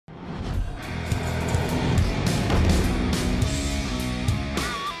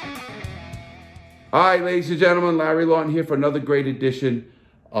All right, ladies and gentlemen, Larry Lawton here for another great edition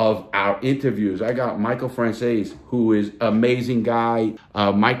of our interviews. I got Michael Franzese, who is an amazing guy.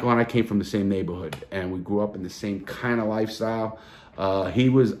 Michael and I came from the same neighborhood, and we grew up in the same kind of lifestyle. He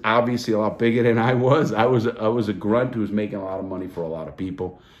was obviously a lot bigger than I was. I was a grunt who was making a lot of money for a lot of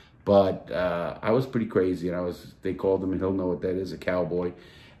people, but I was pretty crazy, and they called him, and he'll know what that is, a cowboy.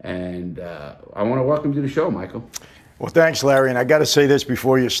 And I want to welcome you to the show, Michael. Well, thanks, Larry. And I got to say this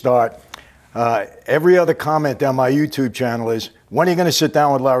before you start. Every other comment on my YouTube channel is, when are you going to sit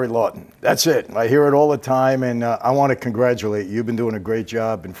down with Larry Lawton? That's it. I hear it all the time, and I want to congratulate you. You've been doing a great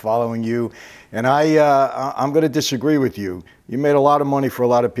job in following you. And I'm going to disagree with you. You made a lot of money for a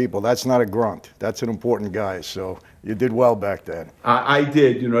lot of people. That's not a grunt. That's an important guy. So you did well back then. I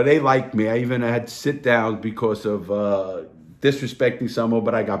did. You know, they liked me. I even had sit-downs because of disrespecting someone,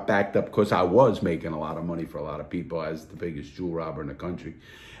 but I got backed up because I was making a lot of money for a lot of people as the biggest jewel robber in the country.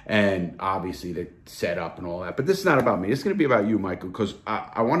 And obviously the setup and all that. But this is not about me. It's going to be about you, Michael, because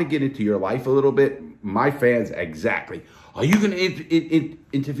I want to get into your life a little bit. My fans, exactly. Are you going to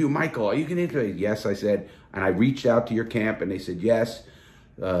interview Michael? Are you going to interview? Yes, I said. And I reached out to your camp, and they said, yes.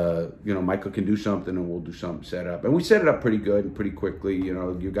 You know, Michael can do something, and we'll do something set up. And we set it up pretty good and pretty quickly. You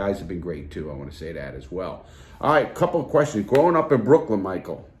know, you guys have been great, too. I want to say that as well. All right, couple of questions. Growing up in Brooklyn,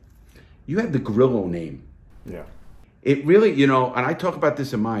 Michael, you had the Grillo name. Yeah. It really, you know, and I talk about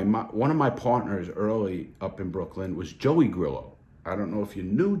this in one of my partners early up in Brooklyn was Joey Grillo. I don't know if you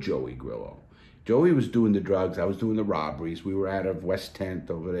knew Joey Grillo. Joey was doing the drugs. I was doing the robberies. We were out of West 10th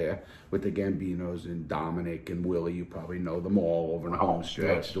over there with the Gambinos and Dominic and Willie. You probably know them all over in the home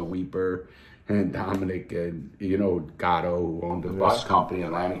stretch. Yes. The Weeper and Dominic and, you know, Gatto, who owned the bus company,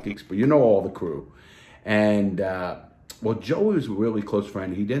 Atlantic Geeks. But you know all the crew. And, well, Joey was a really close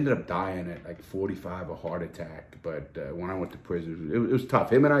friend. He ended up dying at like 45, a heart attack. But when I went to prison, it was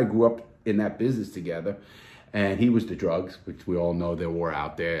tough. Him and I grew up in that business together. And he was the drugs, which we all know there were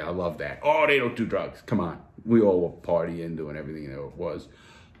out there. I love that. Oh, they don't do drugs. Come on. We all were partying, doing everything there was.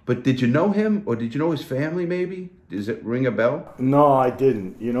 But did you know him, or did you know his family maybe? Does it ring a bell? No, I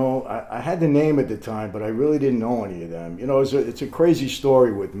didn't. You know, I had the name at the time, but I really didn't know any of them. You know, it's a crazy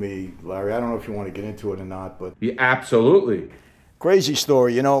story with me, Larry. I don't know if you want to get into it or not, but... Yeah, absolutely. Crazy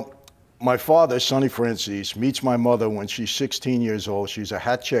story. You know, my father, Sonny Franzese, meets my mother when she's 16 years old. She's a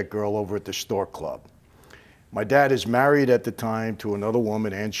hat check girl over at the Stork Club. My dad is married at the time to another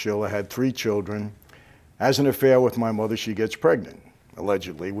woman, Ann Schiller, had 3 children, has an affair with my mother. She gets pregnant,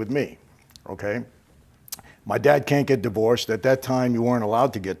 allegedly, with me, okay? My dad can't get divorced. At that time, you weren't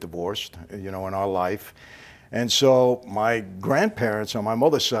allowed to get divorced, you know, in our life. And so my grandparents on my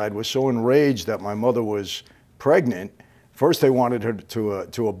mother's side were so enraged that my mother was pregnant. First, they wanted her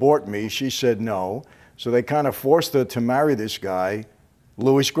to abort me. She said no. So they kind of forced her to marry this guy,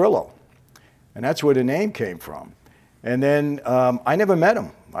 Louis Grillo. And that's where the name came from. And then I never met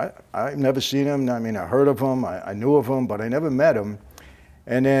him. I've never seen him. I mean, I heard of him. I knew of him, but I never met him.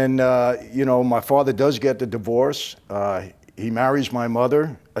 And then, you know, my father does get the divorce. He marries my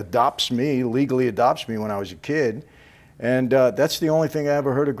mother, adopts me, legally adopts me when I was a kid. And that's the only thing I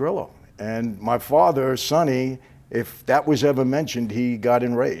ever heard of Grillo. And my father, Sonny, if that was ever mentioned, he got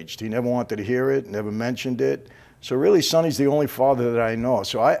enraged. He never wanted to hear it, never mentioned it. So really, Sonny's the only father that I know.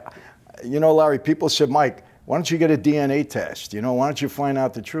 So you know, Larry, people said, Mike, why don't you get a DNA test? You know, why don't you find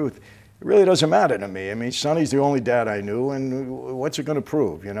out the truth? It really doesn't matter to me. I mean, Sonny's the only dad I knew, and what's it going to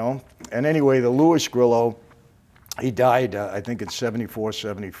prove, you know? And anyway, the Louis Grillo, he died, I think, in 74,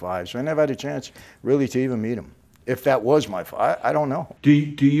 75. So I never had a chance, really, to even meet him. If that was my fault, I don't know. Do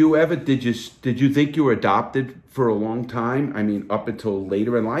you ever, did you think you were adopted for a long time? I mean, up until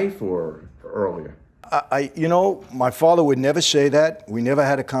later in life or earlier? You know, my father would never say that. We never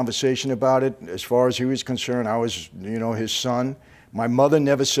had a conversation about it. As far as he was concerned, I was, you know, his son. My mother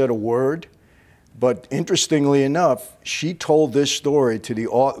never said a word. But interestingly enough, she told this story to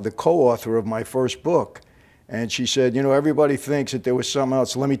the co-author of my first book. And she said, you know, everybody thinks that there was something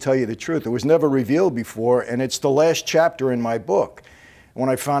else. Let me tell you the truth. It was never revealed before, and it's the last chapter in my book. When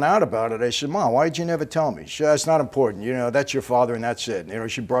I found out about it, I said, Mom, why did you never tell me? She said, it's not important. You know, that's your father and that's it. You know,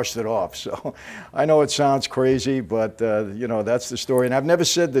 she brushed it off. So I know it sounds crazy, but, you know, that's the story. And I've never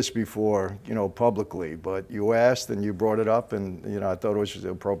said this before, you know, publicly, but you asked and you brought it up and, you know, I thought it was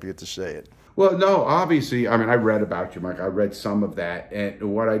appropriate to say it. Well, no, obviously, I mean, I read about you, Mike. I read some of that. And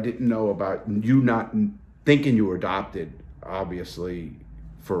what I didn't know about you not thinking you were adopted, obviously,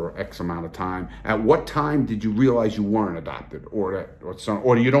 for X amount of time. At what time did you realize you weren't adopted, or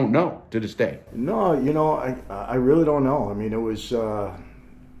you don't know to this day? No, you know, I really don't know. I mean, it was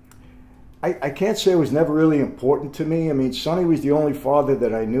I can't say it was never really important to me. I mean, Sonny was the only father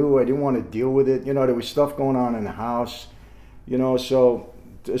that I knew. I didn't want to deal with it. You know, there was stuff going on in the house, you know, so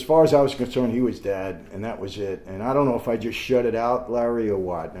as far as I was concerned, he was dad, and that was it. And I don't know if I just shut it out, Larry, or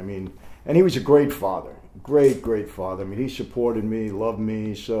what. I mean, and he was a great father, great father. I mean, he supported me, loved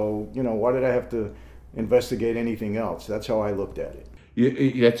me, so, you know, why did I have to investigate anything else? That's how I looked at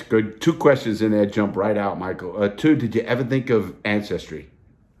it. That's good. 2 questions in there jump right out, Michael. 2, did you ever think of ancestry?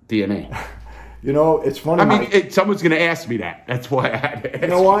 DNA. You know, it's funny. I mean, someone's going to ask me that. That's why I had to ask. You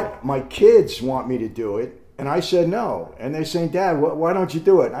know what? My kids want me to do it, and I said no. And they're saying, Dad, why don't you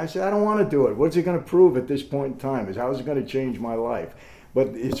do it? And I said, I don't want to do it. What's it going to prove at this point in time? How is it going to change my life? But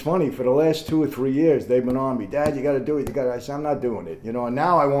it's funny, for the last 2 or 3 years, they've been on me. Dad, you got to do it. I said, I'm not doing it. You know, and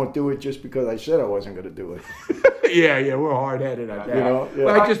now I won't do it just because I said I wasn't going to do it. yeah, we're hard-headed at that. You know, yeah.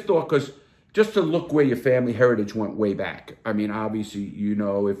 But I just thought, because just to look where your family heritage went way back. I mean, obviously, you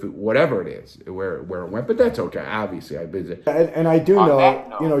know, if it, whatever it is, where it went, but that's okay. Obviously, I've been there. And I do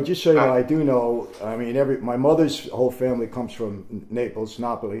know, you know, just so you know, I do know. I mean, my mother's whole family comes from Naples,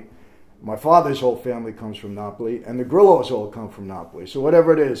 Napoli. My father's whole family comes from Napoli, and the Grillos all come from Napoli. So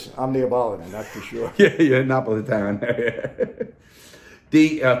whatever it is, I'm Neapolitan, that's for sure. yeah, Napolitan.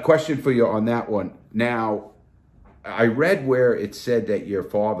 The question for you on that one. Now, I read where it said that your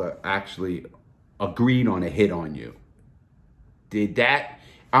father actually agreed on a hit on you. Did that,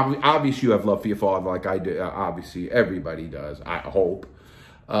 obviously you have love for your father like I do, obviously everybody does, I hope.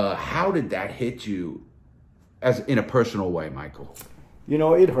 How did that hit you as in a personal way, Michael? You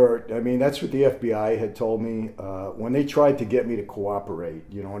know, it hurt. I mean, that's what the FBI had told me when they tried to get me to cooperate,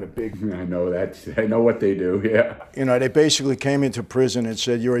 you know, in a big... I know what they do, yeah. You know, they basically came into prison and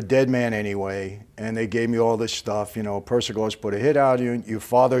said, you're a dead man anyway, and they gave me all this stuff. You know, Persicos put a hit out on you, your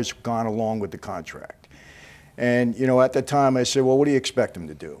father's gone along with the contract. And, you know, at the time I said, well, what do you expect him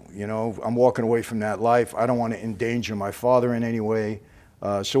to do? You know, I'm walking away from that life. I don't want to endanger my father in any way.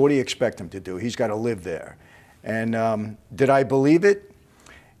 So what do you expect him to do? He's got to live there. And did I believe it?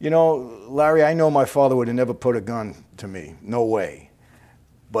 You know, Larry, I know my father would have never put a gun to me. No way.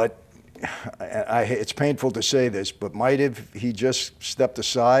 But it's painful to say this, but might have he just stepped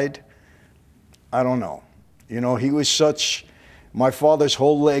aside? I don't know. You know, he was such... My father's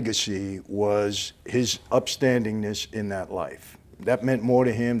whole legacy was his upstandingness in that life. That meant more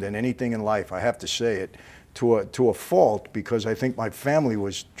to him than anything in life, I have to say it, to a fault, because I think my family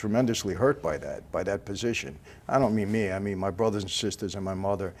was tremendously hurt by that position. I don't mean me, I mean my brothers and sisters and my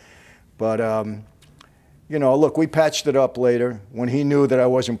mother. But, you know, look, we patched it up later when he knew that I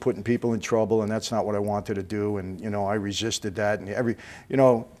wasn't putting people in trouble, and that's not what I wanted to do, and, you know, I resisted that. And you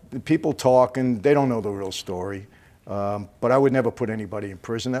know, people talk and they don't know the real story. But I would never put anybody in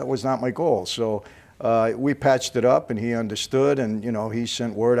prison. That was not my goal. So we patched it up, and he understood, and, you know, he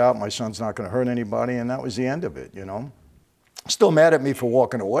sent word out, my son's not going to hurt anybody, and that was the end of it, you know. Still mad at me for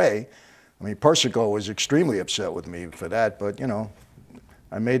walking away. I mean, Persico was extremely upset with me for that, but, you know,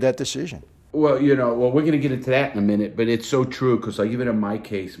 I made that decision. Well, you know, we're going to get into that in a minute, but it's so true, because, like, even in my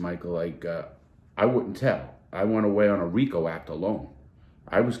case, Michael, like, I wouldn't tell. I went away on a RICO act alone.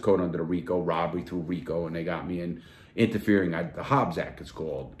 I was caught under the RICO, robbery through RICO, and they got me in interfering, the Hobbs Act it's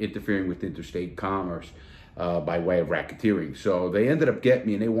called, interfering with interstate commerce by way of racketeering. So they ended up getting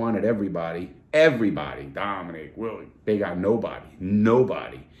me, and they wanted everybody, Dominic, Willie, they got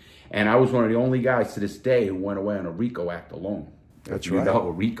nobody. And I was one of the only guys to this day who went away on a RICO act alone. That's right. You know,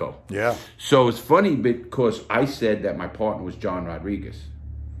 a RICO. Yeah. So it's funny because I said that my partner was John Rodriguez.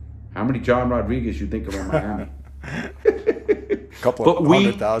 How many John Rodriguez you think are in Miami? Couple of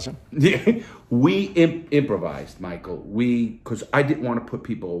 100,000. Yeah, we improvised, Michael. Because I didn't want to put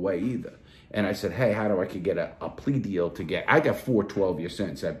people away either. And I said, hey, how do I could get a plea deal to get, I got 4 12-year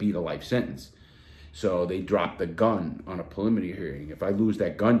sentences. I beat a life sentence. So they dropped the gun on a preliminary hearing. If I lose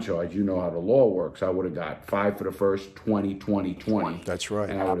that gun charge, you know how the law works. I would have got 5 for the first, 20, 20, 20. That's right.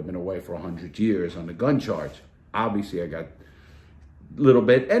 And I would have been away for 100 years on the gun charge. Obviously, I got little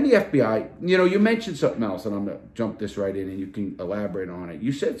bit. And the FBI, you know, you mentioned something else, and I'm going to jump this right in and you can elaborate on it.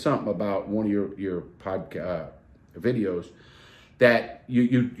 You said something about one of your podcast videos that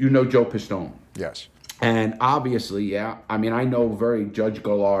you know Joe Pistone. Yes. And obviously, yeah, I mean, I know Judge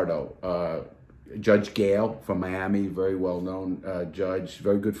Gallardo, Judge Gale from Miami, very well-known judge,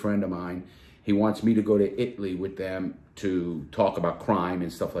 very good friend of mine. He wants me to go to Italy with them to talk about crime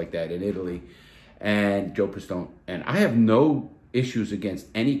and stuff like that in Italy. And Joe Pistone, and I have no issues against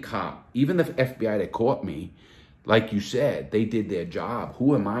any cop, even the FBI that caught me. Like you said, they did their job.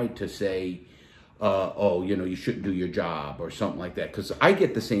 Who am I to say, oh, you know, you shouldn't do your job or something like that? Because I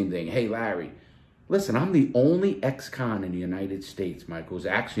get the same thing. Hey, Larry, Listen, I'm the only ex-con in the United States, Michael, who's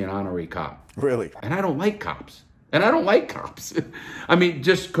actually an honorary cop. Really? And I don't like cops. And I don't like cops. I mean,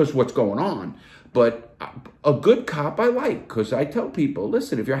 just because what's going on. But a good cop I like, because I tell people,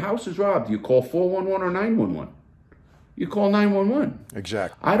 listen, if your house is robbed, you call 411 or 911. You call 911.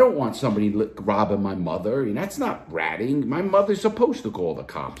 Exactly. I don't want somebody robbing my mother. And that's not ratting. My mother's supposed to call the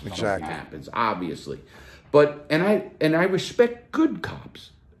cops if something happens, obviously. But and I respect good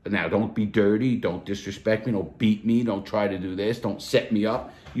cops. Now, don't be dirty. Don't disrespect me. Don't beat me. Don't try to do this. Don't set me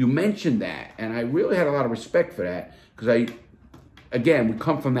up. You mentioned that, and I really had a lot of respect for that because again, we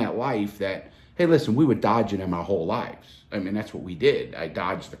come from that life that, hey, listen, we were dodging them our whole lives. I mean, that's what we did. I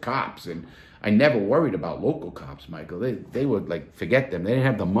dodged the cops, and I never worried about local cops, Michael. They would, like, forget them. They didn't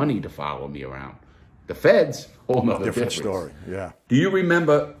have the money to follow me around. The feds, whole nother different story, yeah. Do you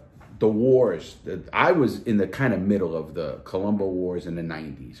remember the wars? I was in the kind of middle of the Colombo Wars in the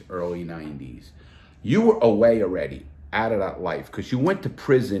 90s, early 90s. You were away already, out of that life, because you went to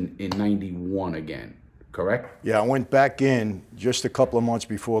prison in 91 again, correct? Yeah, I went back in just a couple of months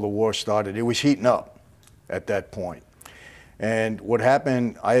before the war started. It was heating up at that point. And what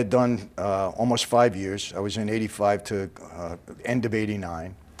happened, I had done almost 5 years. I was in 85 to end of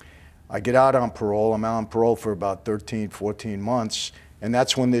 89. I get out on parole. I'm out on parole for about 13, 14 months. And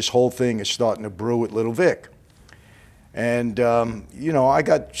that's when this whole thing is starting to brew at Little Vic. And, you know, I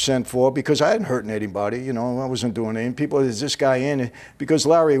got sent for because I hadn't hurt anybody. You know, I wasn't doing anything. People, is this guy in? Because,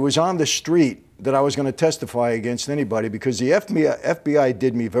 Larry, it was on the street that I was going to testify against anybody because the FBI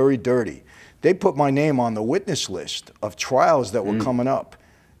did me very dirty. They put my name on the witness list of trials that were coming up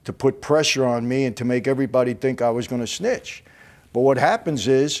to put pressure on me and to make everybody think I was going to snitch. But what happens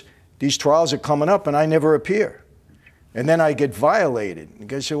is these trials are coming up and I never appear. And then I get violated. You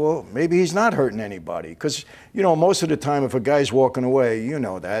guys say, well, maybe he's not hurting anybody. Because, you know, most of the time if a guy's walking away, you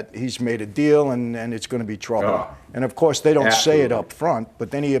know that. He's made a deal and it's going to be trouble. Oh, and, of course, they don't say it up front,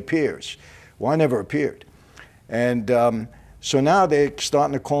 but then he appears. Well, I never appeared. And so now they're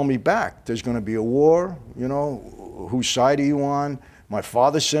starting to call me back. There's going to be a war, you know, whose side are you on? My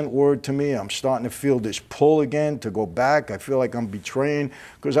father sent word to me. I'm starting to feel this pull again to go back. I feel like I'm betraying.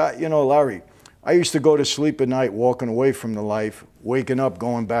 Because, you know, Larry, I used to go to sleep at night walking away from the life, waking up,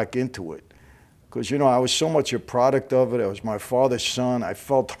 going back into it. Because, you know, I was so much a product of it. I was my father's son. I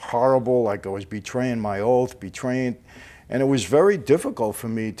felt horrible, like I was betraying my oath, betraying. And it was very difficult for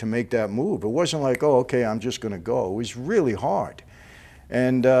me to make that move. It wasn't like, oh, okay, I'm just going to go. It was really hard.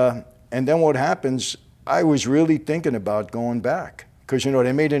 And then what happens, I was really thinking about going back. Because, you know,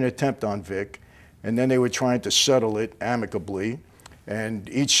 they made an attempt on Vic, and then they were trying to settle it amicably. And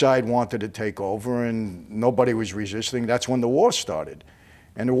each side wanted to take over, and nobody was resisting. That's when the war started.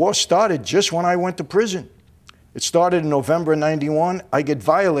 And the war started just when I went to prison. It started in November of 91. I get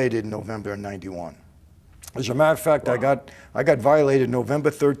violated in November of 91. As a matter of fact, wow. I got violated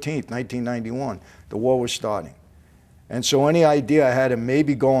November 13th, 1991. The war was starting. And so any idea I had of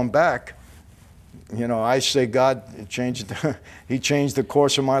maybe going back, you know, I say God changed, he changed the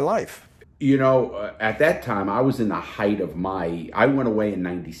course of my life. You know, at that time, I was in the height of I went away in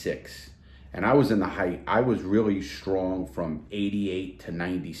 96, and I was in the height. I was really strong from 88 to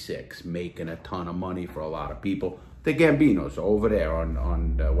 96, making a ton of money for a lot of people. The Gambinos over there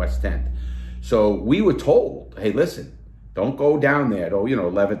on West 10th. So we were told, hey, listen, don't go down there, you know,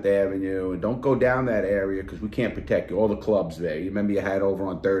 11th Avenue, and don't go down that area because we can't protect you. All the clubs there. You remember you had over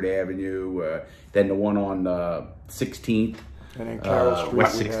on 3rd Avenue, then the one on 16th, and then Carroll Street,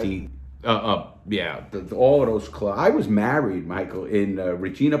 West 16th. Yeah, all of those clubs. I was married, Michael, in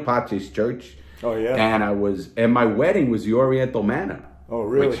Regina Pace's church. Oh, yeah. And my wedding was the Oriental Manor. Oh,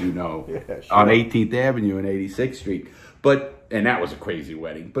 really? Which you know, yeah, sure. On 18th Avenue and 86th Street. And that was a crazy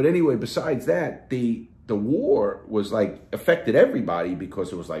wedding. But anyway, besides that, the war was like, affected everybody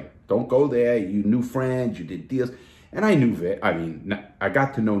because it was like, don't go there. You knew friends, you did deals. And I knew Vic. I mean, I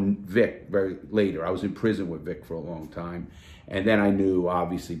got to know Vic very later. I was in prison with Vic for a long time. And then I knew,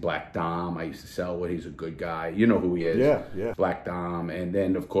 obviously, Black Dom. I used to sell what he's a good guy. You know who he is. Yeah, yeah. Black Dom. And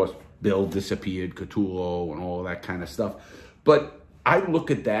then, of course, Bill disappeared, Catulo, and all that kind of stuff. But I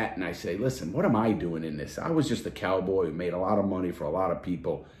look at that and I say, listen, what am I doing in this? I was just a cowboy who made a lot of money for a lot of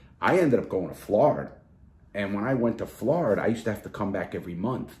people. I ended up going to Florida. And when I went to Florida, I used to have to come back every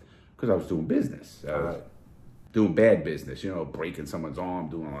month because I was doing business. Doing bad business, you know, breaking someone's arm,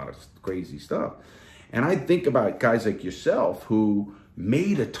 doing a lot of crazy stuff. And I think about guys like yourself who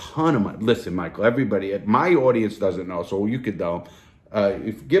made a ton of money. Listen, Michael, everybody, my audience doesn't know, so you could know.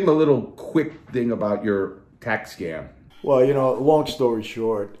 Give them a little quick thing about your tax scam. Well, you know, long story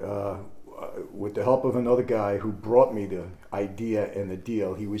short, with the help of another guy who brought me the idea and the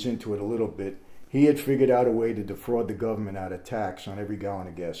deal, he was into it a little bit. he had figured out a way to defraud the government out of tax on every gallon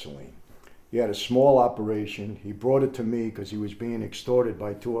of gasoline. He had a small operation. He brought it to me because he was being extorted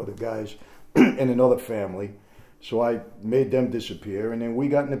by 2 other guys in another family. So I made them disappear, and then we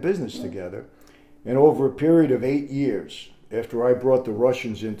got into business together. And over a period of 8 years, after I brought the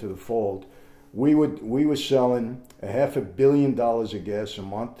Russians into the fold, we were selling $500 million of gas a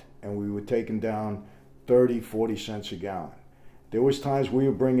month, and we were taking down 30, 40 cents a gallon. There was times we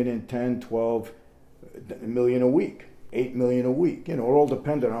were bringing in 10, 12 million a week, 8 million a week. You know, it all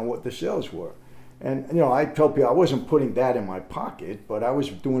depended on what the sales were. And, you know, I tell people I wasn't putting that in my pocket, but I was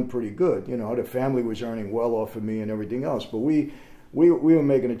doing pretty good. You know, the family was earning well off of me and everything else. But we were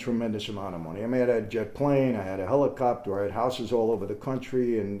making a tremendous amount of money. I mean, I had a jet plane, I had a helicopter, I had houses all over the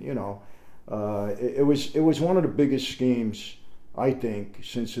country, and, you know, it was one of the biggest schemes, I think,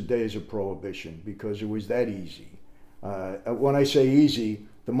 since the days of Prohibition, because it was that easy. When I say easy,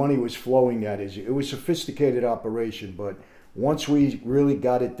 the money was flowing that easy. It was a sophisticated operation, but once we really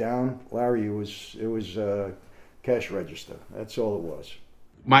got it down, Larry, it was cash register. That's all it was.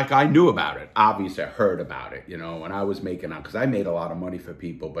 Mike, I knew about it. Obviously, I heard about it, you know, when I was making out, because I made a lot of money for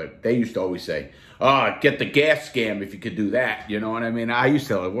people, but they used to always say, oh, get the gas scam if you could do that, you know what I mean? I used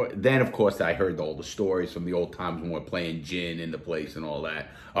to, then of course I heard all the stories from the old times when we were playing gin in the place and all that.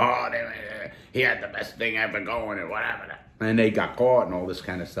 Oh, he had the best thing ever going and whatever. And they got caught and all this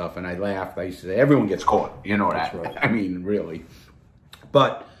kind of stuff, and I laughed. I used to say, everyone gets caught, you know that. That's right. I mean, really.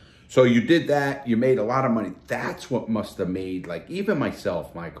 But so you did that, you made a lot of money. That's what must have made, like, even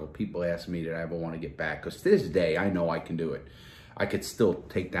myself, Michael, people ask me, did I ever want to get back? Because to this day, I know I can do it. I could still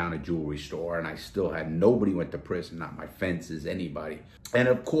take down a jewelry store, and I still had, nobody went to prison, not my fences, anybody. And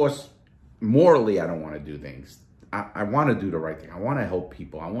of course, morally, I don't want to do things. I want to do the right thing. I want to help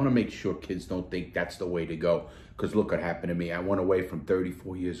people. I want to make sure kids don't think that's the way to go. Because look what happened to me. I went away from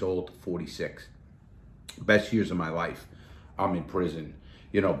 34 years old to 46. Best years of my life. I'm in prison.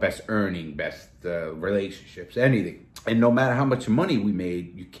 You know, best earning, best relationships, anything. And no matter how much money we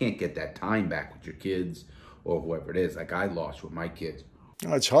made, you can't get that time back with your kids or whoever it is, like I lost with my kids.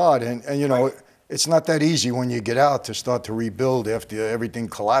 It's hard, and you know, it's not that easy when you get out to start to rebuild after everything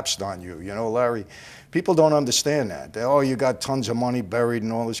collapsed on you. You know, Larry, people don't understand that. Oh, you got tons of money buried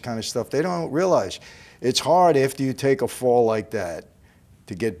and all this kind of stuff. They don't realize it's hard after you take a fall like that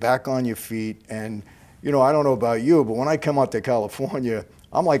to get back on your feet. And, you know, I don't know about you, but when I come out to California,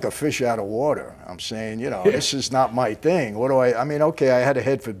 I'm like a fish out of water. I'm saying, you know, this is not my thing. What do I mean, okay, I had a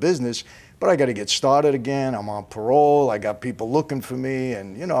head for business, but I got to get started again. I'm on parole. I got people looking for me.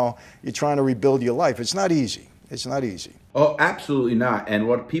 And, you know, you're trying to rebuild your life. It's not easy. It's not easy. Oh, absolutely not. And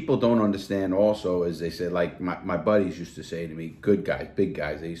what people don't understand also is they say, like my buddies used to say to me, good guys, big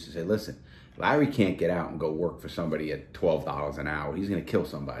guys, they used to say, listen, Larry can't get out and go work for somebody at $12 an hour. He's going to kill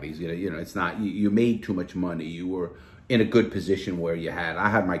somebody. He's going to, you know, it's not, you made too much money. You were in a good position where I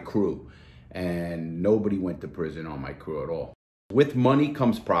had my crew, and nobody went to prison on my crew at all. With money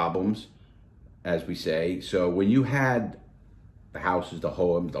comes problems, as we say. So when you had the houses, the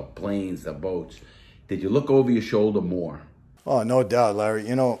homes, the planes, the boats, did you look over your shoulder more? Oh, no doubt, Larry.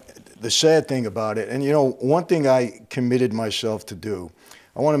 You know, the sad thing about it, and you know, one thing I committed myself to do,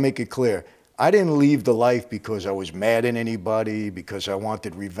 I want to make it clear, I didn't leave the life because I was mad at anybody, because I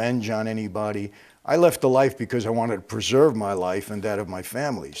wanted revenge on anybody. I left the life because I wanted to preserve my life and that of my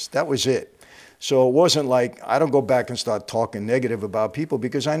family's. That was it. So it wasn't like I don't go back and start talking negative about people,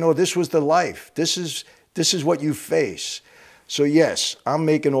 because I know this was the life. This is what you face. So yes, I'm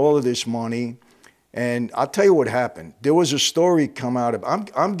making all of this money, and I'll tell you what happened. There was a story come out of,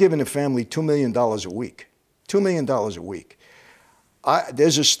 I'm giving the family $2 million a week. $2 million a week.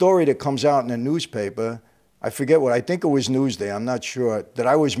 There's a story that comes out in the newspaper, I forget what, I think it was Newsday, I'm not sure, that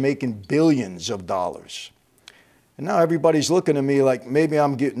I was making billions of dollars. And now everybody's looking at me like maybe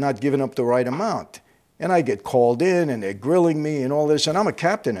I'm not giving up the right amount. And I get called in and they're grilling me and all this, and I'm a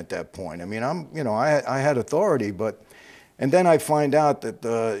captain at that point. I mean, I had authority, but, and then I find out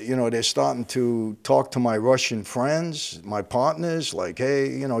that, you know, they're starting to talk to my Russian friends, my partners, like, hey,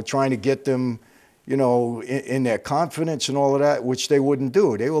 you know, trying to get them, you know, in their confidence and all of that, which they wouldn't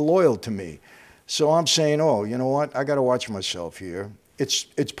do. They were loyal to me. So I'm saying, oh, you know what? I got to watch myself here. It's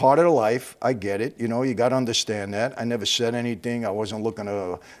part of the life. I get it. You know, you got to understand that. I never said anything. I wasn't looking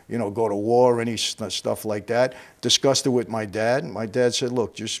to, you know, go to war or any stuff like that. Discussed it with my dad. My dad said,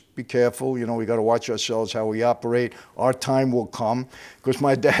 look, just be careful. You know, we got to watch ourselves, how we operate. Our time will come. Because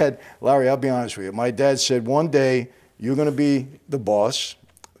my dad, Larry, I'll be honest with you. My dad said, one day you're going to be the boss.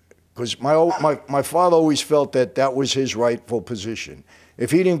 Because my father always felt that that was his rightful position. If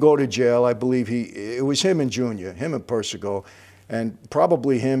he didn't go to jail, I believe it was him and Junior, him and Persico, and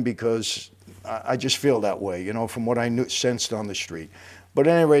probably him because I just feel that way, you know, from what I knew, sensed on the street. But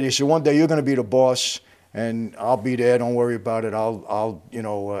at any rate, he said, one day you're going to be the boss, and I'll be there. Don't worry about it. I'll you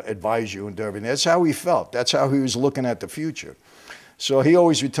know, advise you and do everything. That's how he felt. That's how he was looking at the future. So he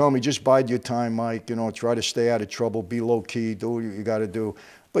always would tell me, just bide your time, Mike. You know, try to stay out of trouble. Be low key. Do what you got to do.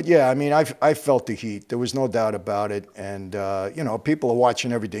 But yeah, I mean, I felt the heat. There was no doubt about it. And, you know, people are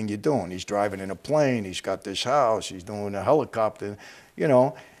watching everything you're doing. He's driving in a plane. He's got this house. He's doing a helicopter, you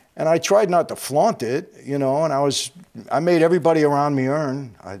know. And I tried not to flaunt it, you know, and I made everybody around me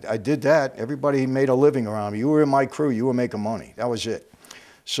earn. I did that. Everybody made a living around me. You were in my crew. You were making money. That was it.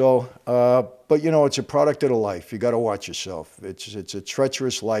 So, but, you know, it's a product of the life. You got to watch yourself. It's a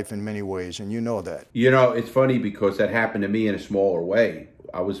treacherous life in many ways, and you know that. You know, it's funny because that happened to me in a smaller way.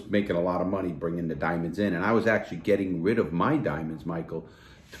 I was making a lot of money bringing the diamonds in, and I was actually getting rid of my diamonds, Michael,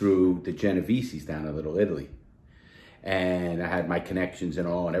 through the Genovese's down in Little Italy. And I had my connections and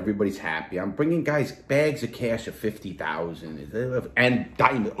all, and everybody's happy. I'm bringing guys bags of cash of $50,000 and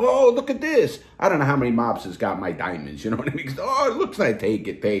diamonds. Oh, look at this! I don't know how many mobsters got my diamonds. You know what I mean? Oh, it looks like take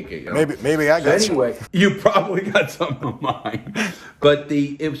it. You know? Maybe I got anyway. Some. You probably got some of mine. But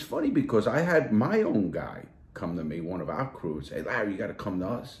it was funny because I had my own guy come to me, one of our crews, say, Larry, you got to come to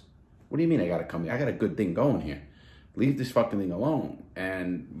us. What do you mean I got to come here? I got a good thing going here. Leave this fucking thing alone.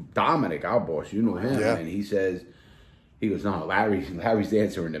 And Dominic, our boss, you know him, yeah. And he says. He goes, no, Larry's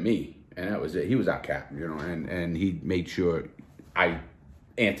answering to me. And that was it. He was our captain, you know, and he made sure I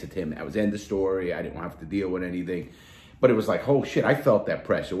answered him. That was the end of the story. I didn't have to deal with anything. But it was like, oh, shit, I felt that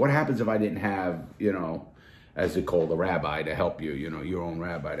pressure. What happens if I didn't have, you know, as they call the rabbi to help you, you know, your own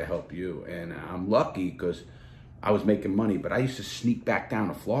rabbi to help you? And I'm lucky because I was making money. But I used to sneak back down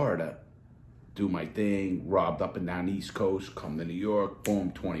to Florida, do my thing, robbed up and down the East Coast, come to New York,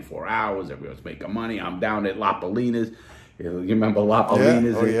 boom, 24 hours. Everyone's making money. I'm down at La Polina's. You remember La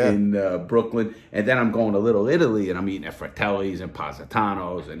Polina's in Brooklyn? And then I'm going to Little Italy, and I'm eating at Fratelli's and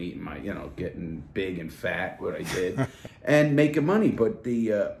Positanos and eating my, you know, getting big and fat, what I did, and making money. But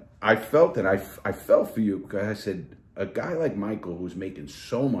I felt that I felt for you because I said, a guy like Michael who's making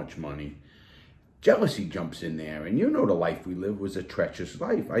so much money, jealousy jumps in there. And you know the life we live was a treacherous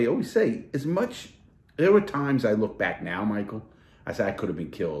life. I always say, there were times I look back now, Michael, I say I could have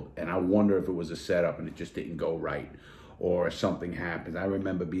been killed. And I wonder if it was a setup and it just didn't go right. Or something happens. I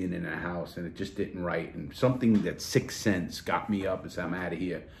remember being in a house and it just didn't right. And something that 6 cents got me up and said, I'm out of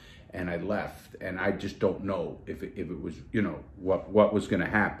here. And I left. And I just don't know if it was, you know, what was going to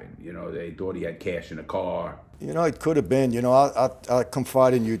happen. You know, they thought he had cash in the car. You know, it could have been. You know, I'll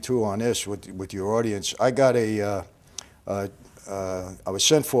confide in you, too, on this with your audience. I got I was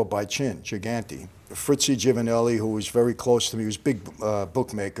sent for by Chin, Giganti. Fritzy Giovanelli, who was very close to me. He was a big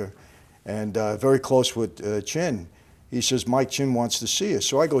bookmaker and very close with Chin. He says, Mike, Chin wants to see us.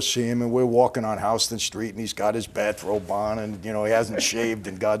 So I go see him, and we're walking on Houston Street, and he's got his bathrobe on, and, you know, he hasn't shaved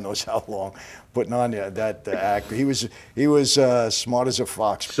in God knows how long, putting on that act. He was smart as a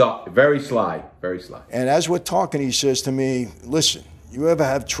fox. So, very sly, very sly. And as we're talking, he says to me, listen, you ever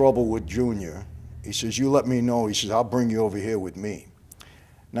have trouble with Junior? He says, you let me know. He says, I'll bring you over here with me.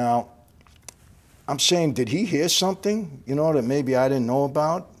 Now, I'm saying, did he hear something, you know, that maybe I didn't know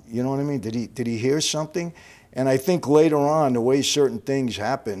about? You know what I mean? Did he hear something? And I think later on, the way certain things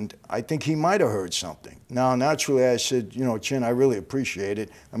happened, I think he might have heard something. Now, naturally, I said, you know, Chin, I really appreciate it.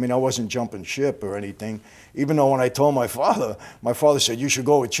 I mean, I wasn't jumping ship or anything. Even though when I told my father said, you should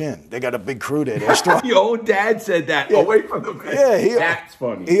go with Chin. They got a big crew there. They're strong. Your own dad said that away from the face. Yeah, that's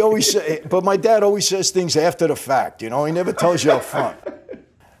funny. He always said, but my dad always says things after the fact, you know. He never tells you up front.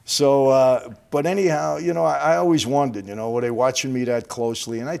 So, but anyhow, you know, I always wondered, you know, were they watching me that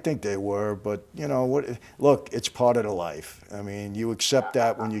closely? And I think they were, but, you know, look, it's part of the life. I mean, you accept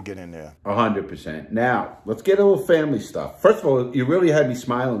that when you get in there. 100%. Now, let's get a little family stuff. First of all, you really had me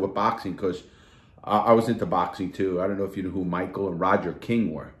smiling with boxing because I was into boxing too. I don't know if you know who Michael and Roger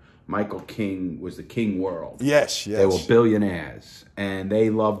King were. Michael King was the King World. Yes, yes. They were billionaires, and they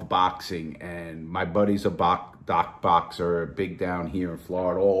loved boxing. And my buddy's a doc boxer, big down here in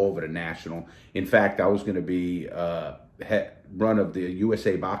Florida, all over the national. In fact, I was going to be run of the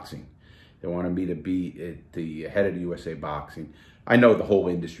USA Boxing. They wanted me to be the head of the USA Boxing. I know the whole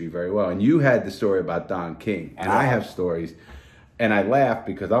industry very well. And you had the story about Don King, and I have stories. And I laugh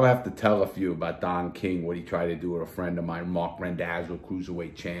because I'll have to tell a few about Don King, what he tried to do with a friend of mine, Mark Randazzo,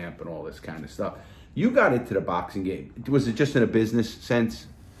 cruiserweight champ, and all this kind of stuff. You got into the boxing game. Was it just in a business sense?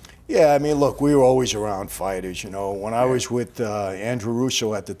 Yeah, I mean, look, we were always around fighters, you know. When I was with Andrew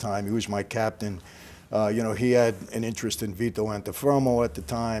Russo at the time, he was my captain. You know, he had an interest in Vito Antifermo at the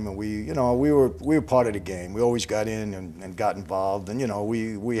time, and we were part of the game. We always got in and got involved, and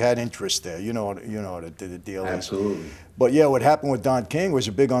we had interest there. You know the deal is. Absolutely. But yeah, what happened with Don King was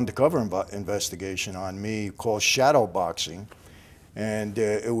a big undercover investigation on me called shadow boxing, and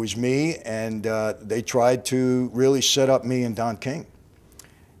it was me, and they tried to really set up me and Don King.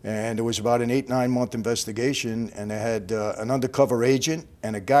 And it was about an 8-9 month investigation, and they had an undercover agent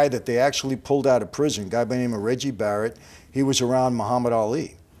and a guy that they actually pulled out of prison, a guy by the name of Reggie Barrett. He was around Muhammad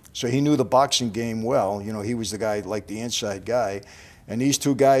Ali. So he knew the boxing game well. You know, he was the guy, like the inside guy. And these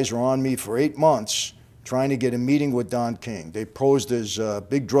two guys were on me for 8 months trying to get a meeting with Don King. They posed as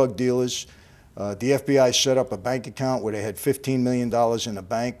big drug dealers. The FBI set up a bank account where they had $15 million in the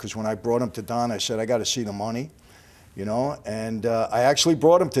bank, because when I brought him to Don, I said, I got to see the money. You know, and I actually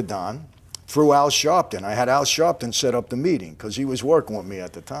brought him to Don through Al Sharpton. I had Al Sharpton set up the meeting because he was working with me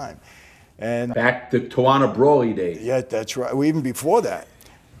at the time. And back to Tawana Brawley days. Yeah, that's right. Well, even before that.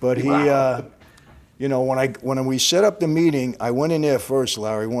 But he, you know, when we set up the meeting, I went in there first,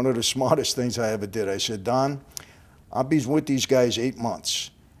 Larry. One of the smartest things I ever did. I said, Don, I'll be with these guys 8 months,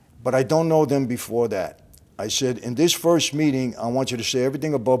 but I don't know them before that. I said, in this first meeting, I want you to say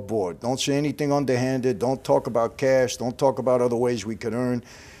everything above board. Don't say anything underhanded. Don't talk about cash. Don't talk about other ways we could earn.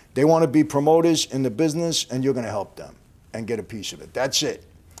 They want to be promoters in the business, and you're going to help them and get a piece of it. That's it.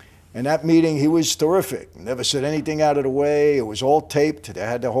 And that meeting, he was terrific. Never said anything out of the way. It was all taped. They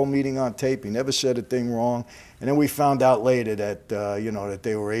had the whole meeting on tape. He never said a thing wrong. And then we found out later that, you know, that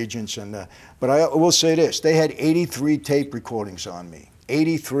they were agents. And but I will say this. They had 83 tape recordings on me,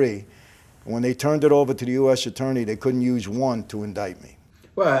 83. When they turned it over to the U.S. attorney, they couldn't use one to indict me.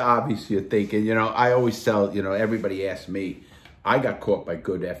 Well, obviously you're thinking, you know, I always tell, you know, everybody asks me, I got caught by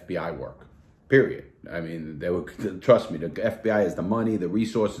good FBI work, period. I mean, they were, trust me, the FBI has the money, the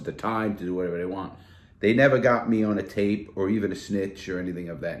resources, the time to do whatever they want. They never got me on a tape or even a snitch or anything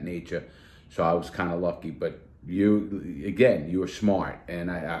of that nature. So I was kind of lucky. But you, again, you were smart.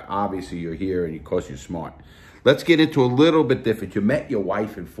 And obviously you're here and of course you're smart. Let's get into a little bit different. You met your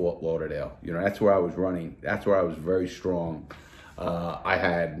wife in Fort Lauderdale. You know, that's where I was running. That's where I was very strong. I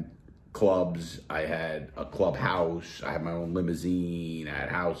had clubs. I had a clubhouse. I had my own limousine. I had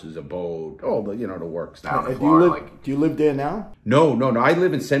houses, a boat, all the, you know, the works down in Florida. Do you live there now? No. I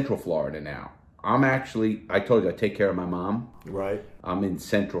live in Central Florida now. I'm actually, I told you, I take care of my mom. Right. I'm in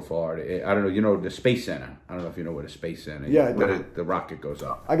Central Florida. I don't know, you know, the Space Center. I don't know if you know where the Space Center is. Yeah. The rocket goes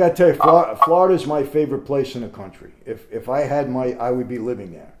up. I got to tell you, Florida's my favorite place in the country. If I had I would be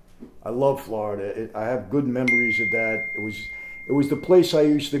living there. I love Florida. I have good memories of that. It was the place I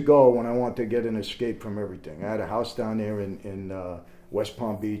used to go when I wanted to get an escape from everything. I had a house down there in West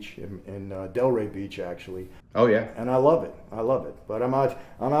Palm Beach, in Delray Beach, actually. Oh yeah. And I love it. I love it. But I'm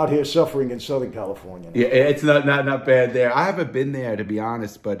out here suffering in Southern California now. Yeah, it's not bad there. I haven't been there, to be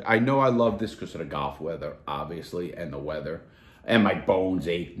honest, but I know I love this because of the golf weather, obviously, and the weather. And my bones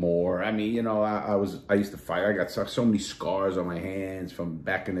ache more. I mean, you know, I used to fight. I got so many scars on my hands from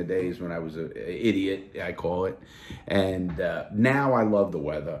back in the days when I was an idiot, I call it. And now I love the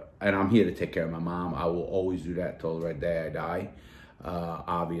weather, and I'm here to take care of my mom. I will always do that till the day I die.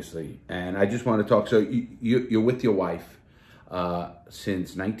 Obviously. And I just want to talk, so you're with your wife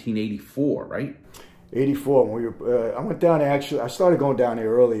since 1984, right? 84. When I went down there, actually, I started going down there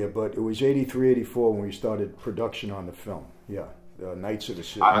earlier, but it was 83, 84 when we started production on the film. Yeah, Knights of the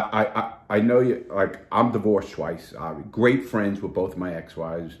City. I know you, like, I'm divorced twice. Great friends with both my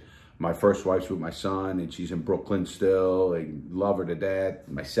ex-wives. My first wife's with my son, and she's in Brooklyn still, and love her to death.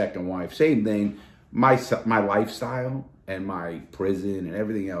 My second wife, same thing. My lifestyle and my prison and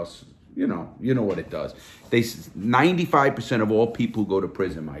everything else, you know what it does. 95% of all people who go to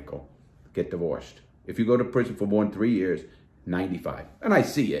prison, Michael, get divorced. If you go to prison for more than 3 years, 95. And I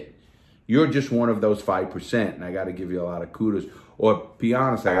see it. You're just one of those 5%, and I got to give you a lot of kudos. Or, be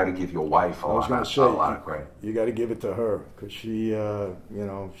honest, I got to give your wife a lot of credit. You got to give it to her, because she, you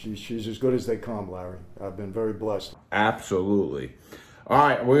know, she's as good as they come, Larry. I've been very blessed. Absolutely. All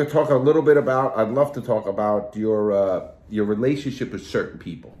right, we're going to talk a little bit about, I'd love to talk about your relationship with certain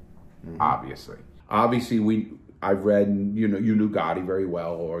people, obviously. Obviously, I've read, you know, you knew Gotti very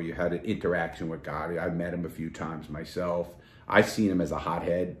well, or you had an interaction with Gotti. I've met him a few times myself. I seen him as a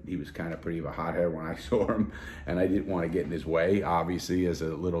hothead. He was kind of pretty of a hothead when I saw him, and I didn't want to get in his way, obviously, as a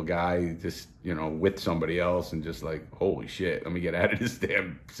little guy, just, you know, with somebody else, and just like, holy shit, let me get out of this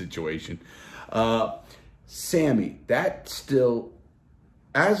damn situation. Sammy, that still,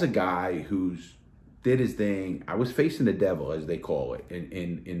 as a guy who's did his thing, I was facing the devil, as they call it,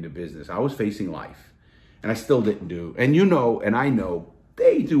 in the business. I was facing life, and I still didn't do. And you know, and I know,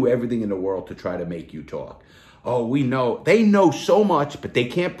 They do everything in the world to try to make you talk. Oh, we know. They know so much, but they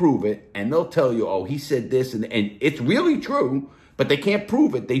can't prove it. And they'll tell you, oh, he said this. And it's really true, but they can't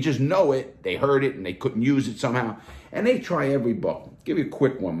prove it. They just know it. They heard it, and they couldn't use it somehow. And they try every buck. Give you a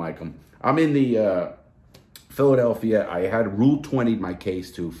quick one, Michael. I'm in the Philadelphia. I had Rule 20 my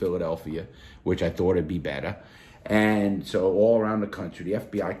case to Philadelphia, which I thought it'd be better. And so all around the country, the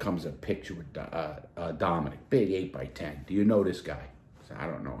FBI comes a picture with Dominic, big 8x10. Do you know this guy? I said, I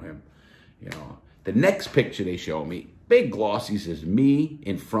don't know him. You know, the next picture they show me, big glossy, says me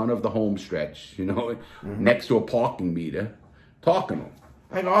in front of the home stretch, you know, next to a parking meter, talking to him.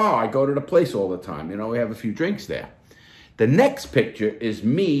 I go, oh, I go to the place all the time. You know, we have a few drinks there. The next picture is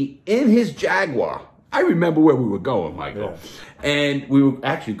me in his Jaguar. I remember where we were going, Michael. Yeah. And we were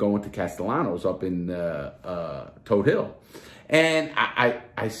actually going to Castellanos up in Toad Hill. And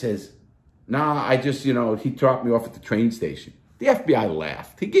I says, nah, I just, you know, he dropped me off at the train station. The FBI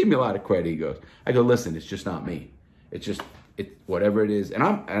laughed. He gave me a lot of credit. He goes, I go, listen, it's just not me. It's just, whatever it is. And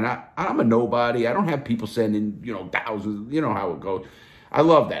I'm a nobody. I don't have people sending, you know, thousands. You know how it goes. I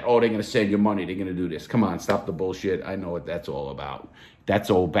love that. Oh, they're going to send you money. They're going to do this. Come on, stop the bullshit. I know what that's all about. That's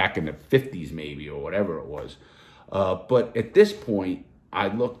all back in the 50s maybe or whatever it was. But at this point, I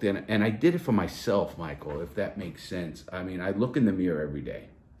looked in, and I did it for myself, Michael, if that makes sense. I mean, I look in the mirror every day.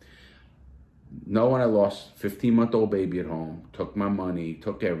 Knowing I lost a 15-month-old baby at home, took my money,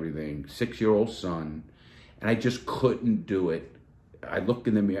 took everything, 6-year-old son, and I just couldn't do it. I looked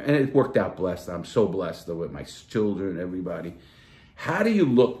in the mirror, and it worked out blessed. I'm so blessed though, with my children, everybody. How do you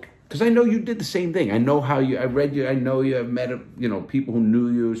look? Because I know you did the same thing. I know how you, I read you, I know you, I've met, you know, people who knew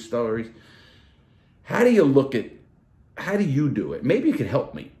your stories. How do you look at, how do you do it? Maybe you could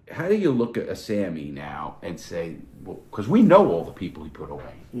help me. How do you look at a Sammy now and say, well, because we know all the people he put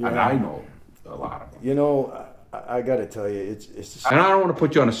away. Yeah. And I know a lot of them. You know, I got to tell you, it's just, and I don't want to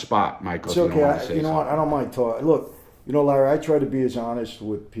put you on a spot, Michael. It's okay. You know what? I don't mind talking. Look, you know, Larry, I try to be as honest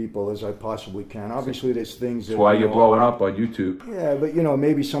with people as I possibly can. Obviously, there's things that... That's why you're blowing up on YouTube. Yeah, but, you know,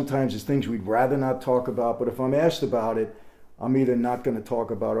 maybe sometimes there's things we'd rather not talk about. But if I'm asked about it, I'm either not going to talk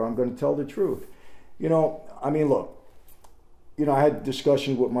about it or I'm going to tell the truth. You know, I mean, look, you know, I had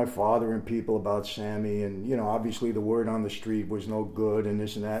discussions with my father and people about Sammy. And, you know, obviously the word on the street was no good and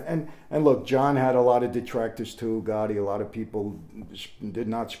this and that. And look, John had a lot of detractors too, Gotti. A lot of people did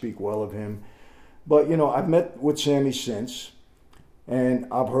not speak well of him. But, you know, I've met with Sammy since, and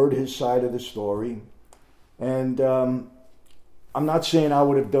I've heard his side of the story. And I'm not saying I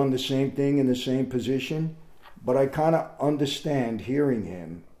would have done the same thing in the same position, but I kind of understand hearing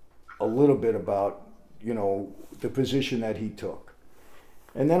him a little bit about, you know, the position that he took.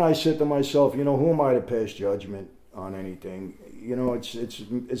 And then I said to myself, you know, who am I to pass judgment on anything? You know,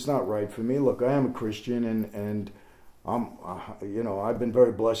 it's not right for me. Look, I am a Christian, and you know, I've been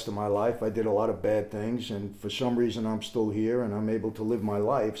very blessed in my life. I did a lot of bad things, and for some reason I'm still here and I'm able to live my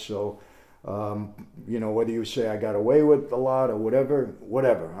life. So, you know, whether you say I got away with a lot or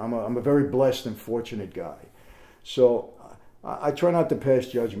whatever, I'm a very blessed and fortunate guy. So I try not to pass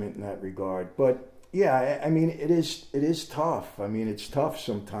judgment in that regard. But yeah, I mean, it is tough. I mean, it's tough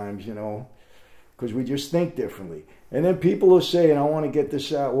sometimes, you know, because we just think differently. And then people will say, and I want to get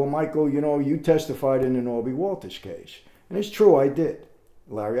this out, well, Michael, you know, you testified in the Norby Walters case. And it's true, I did,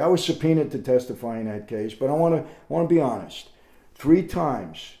 Larry. I was subpoenaed to testify in that case, but I want to be honest. 3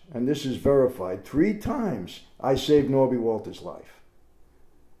 times, and this is verified, 3 times I saved Norby Walters' life.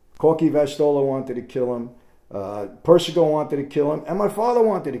 Corky Vastola wanted to kill him, Persico wanted to kill him, and my father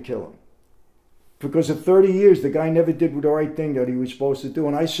wanted to kill him. Because of 30 years, the guy never did the right thing that he was supposed to do,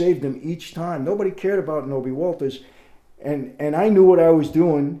 and I saved him each time. Nobody cared about Norby Walters. And I knew what I was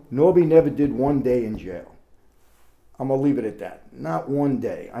doing. Norby never did 1 day in jail. I'm going to leave it at that. Not 1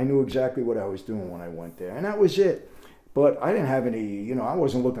 day. I knew exactly what I was doing when I went there. And that was it. But I didn't have any, you know, I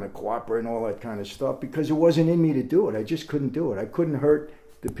wasn't looking to cooperate and all that kind of stuff because it wasn't in me to do it. I just couldn't do it. I couldn't hurt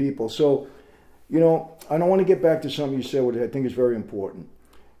the people. So, you know, I don't want to get back to something you said, which I think is very important.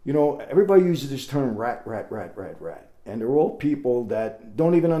 You know, everybody uses this term rat. And they're all people that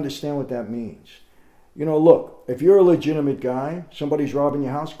don't even understand what that means. You know, look, if you're a legitimate guy, somebody's robbing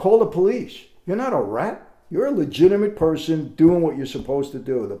your house, call the police. You're not a rat. You're a legitimate person doing what you're supposed to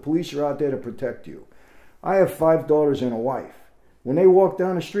do. The police are out there to protect you. I have 5 daughters and a wife. When they walk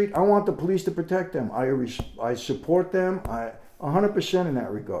down the street, I want the police to protect them. I support them 100% in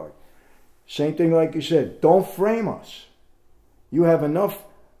that regard. Same thing like you said, don't frame us. You have enough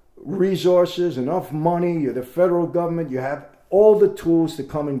resources, enough money, you're the federal government, you have all the tools to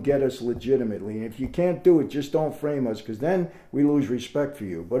come and get us legitimately. And if you can't do it, just don't frame us, because then we lose respect for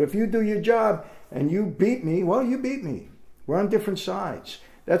you. But if you do your job and you beat me, well, you beat me. We're on different sides.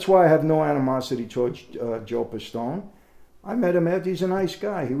 That's why I have no animosity towards Joe Pistone. I met him after. He's a nice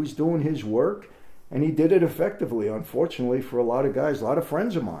guy. He was doing his work, and he did it effectively, unfortunately, for a lot of guys, a lot of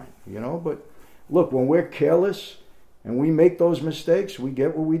friends of mine, you know. But look, when we're careless and we make those mistakes, we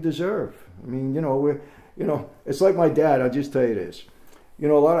get what we deserve. I mean, it's like my dad. I'll just tell you this.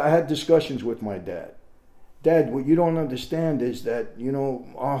 I had discussions with my dad. Dad, what you don't understand is that,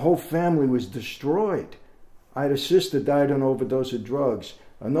 our whole family was destroyed. I had a sister died of an overdose of drugs.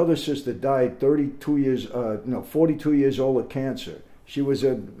 Another sister died 42 years old of cancer. She was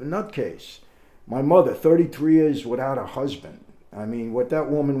a nutcase. My mother, 33 years without a husband. I mean, what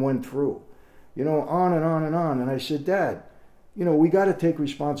that woman went through. On and on and on. And I said, Dad, we got to take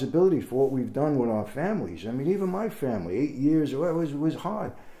responsibility for what we've done with our families. I mean, even my family, 8 years, it was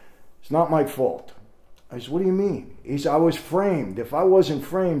hard. It's not my fault. I said, what do you mean? He said, I was framed. If I wasn't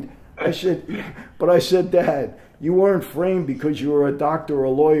framed, I said, Dad, you weren't framed because you were a doctor or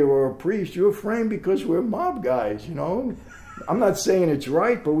a lawyer or a priest. You were framed because we're mob guys, I'm not saying it's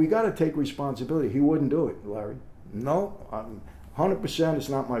right, but we got to take responsibility. He wouldn't do it, Larry. No, 100% it's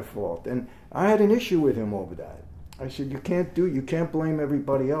not my fault. And I had an issue with him over that. I said, you can't blame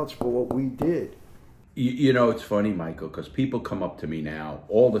everybody else for what we did. It's funny, Michael, because people come up to me now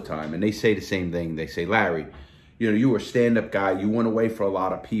all the time and they say the same thing. They say, Larry, you were a stand-up guy. You went away for a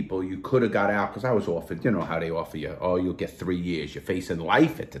lot of people. You could have got out, because I was offered, how they offer you, you'll get 3 years. You're facing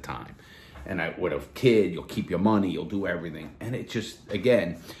life at the time. And with a kid, you'll keep your money. You'll do everything. And it just,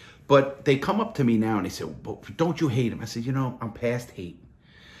 again, but they come up to me now and they say, well, don't you hate him? I said, I'm past hate.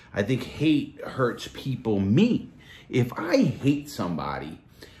 I think hate hurts people, me. If I hate somebody,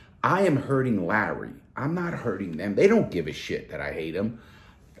 I am hurting Larry. I'm not hurting them. They don't give a shit that I hate them.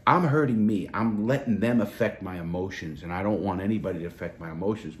 I'm hurting me. I'm letting them affect my emotions, and I don't want anybody to affect my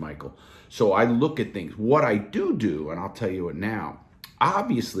emotions, Michael. So I look at things. What I do, and I'll tell you it now,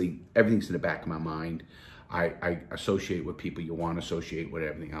 obviously everything's in the back of my mind. I associate with people you want to associate with,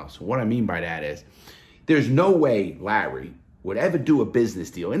 everything else. So what I mean by that is there's no way Larry would ever do a business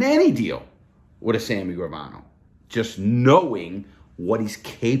deal, in any deal, with a Sammy Gravano, just knowing what he's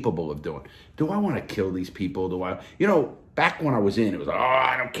capable of doing. Do I want to kill these people? Back when I was in, it was like,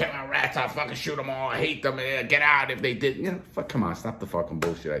 I don't kill no rats. I'll fucking shoot them all. I hate them. Get out if they did. Come on, stop the fucking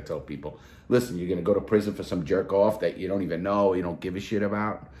bullshit. I tell people, listen, you're going to go to prison for some jerk off that you don't even know, you don't give a shit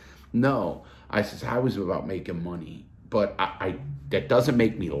about? No. I says, I was about making money. But that doesn't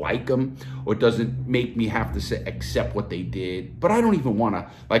make me like them, or doesn't make me have to accept what they did. But I don't even want to,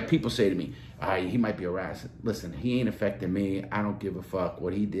 like people say to me, he might be a rat. Listen, he ain't affecting me. I don't give a fuck.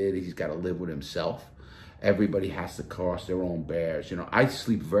 What he did, he's got to live with himself. Everybody has to cross their own bears. I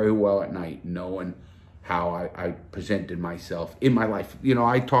sleep very well at night knowing how I presented myself in my life.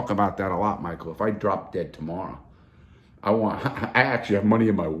 I talk about that a lot, Michael. If I drop dead tomorrow, I actually have money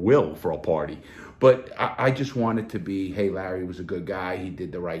in my will for a party. But I just want it to be, hey, Larry was a good guy. He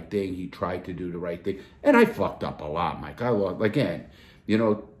did the right thing. He tried to do the right thing. And I fucked up a lot, Mike. Again,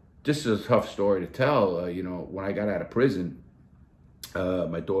 this is a tough story to tell. When I got out of prison,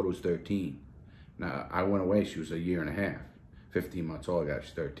 my daughter was 13. Now, I went away. She was a year and a half, 15 months old. I got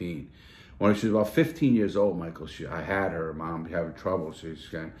she's 13. When she was about 15 years old, Michael, I had her. Mom having trouble.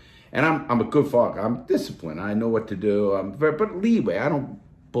 And I'm a good father. I'm disciplined. I know what to do. But leeway. I don't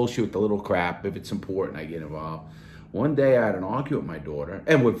bullshit with the little crap. If it's important, I get involved. One day I had an argument with my daughter,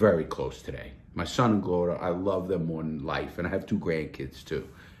 and we're very close today. My son and daughter, I love them more than life, and I have 2 grandkids too.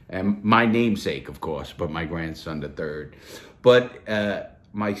 And my namesake, of course, but my grandson, the third. But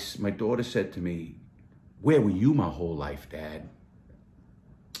my daughter said to me, where were you my whole life, Dad?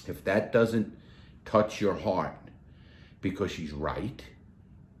 If that doesn't touch your heart, because she's right,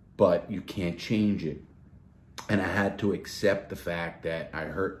 but you can't change it. And I had to accept the fact that I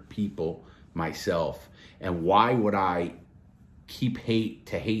hurt people myself. And why would I keep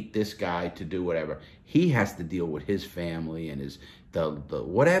hate this guy to do whatever? He has to deal with his family and the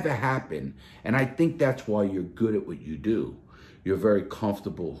whatever happened. And I think that's why you're good at what you do. You're very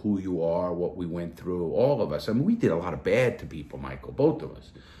comfortable who you are, what we went through, all of us. I mean, we did a lot of bad to people, Michael, both of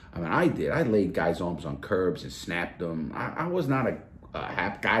us. I mean, I did. I laid guys' arms on curbs and snapped them. I was not a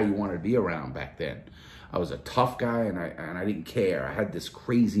happy guy you wanted to be around back then. I was a tough guy, and I didn't care. I had this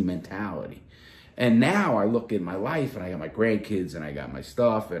crazy mentality. And now I look at my life, and I got my grandkids, and I got my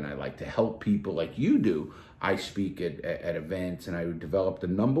stuff, and I like to help people like you do. I speak at events, and I developed the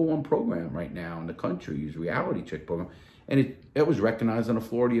 #1 program right now in the country, use reality check program. And it was recognized on the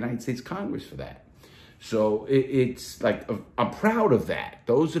floor of the United States Congress for that. So it's like, I'm proud of that.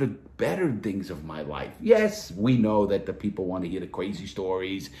 Those are the better things of my life. Yes, we know that the people want to hear the crazy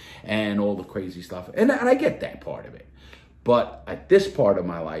stories and all the crazy stuff. And I get that part of it. But at this part of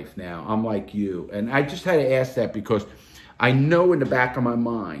my life now, I'm like you. And I just had to ask that because I know in the back of my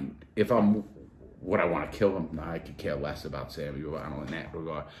mind, if I'm, would I want to kill him? No, I could care less about Samuel Arnold in that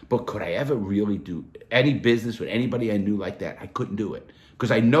regard. But could I ever really do any business with anybody I knew like that? I couldn't do it.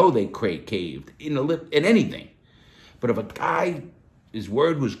 Because I know they caved in anything. But if a guy, his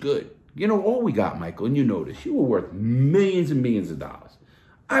word was good, you know, all we got, Michael, and you know this, you were worth millions and millions of dollars.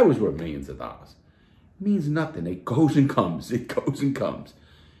 I was worth millions of dollars. It means nothing. It goes and comes. It goes and comes.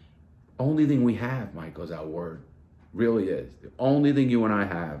 Only thing we have, Michael, is our word. Really is. The only thing you and I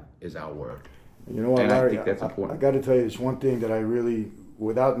have is our word. You know what, and Larry, I think that's important. I got to tell you, there's one thing that I really,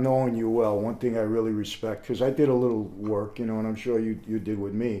 without knowing you well, one thing I really respect, because I did a little work, you know, and I'm sure you did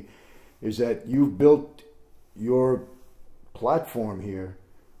with me, is that you've built your platform here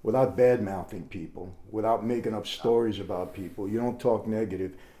without bad-mouthing people, without making up stories about people. You don't talk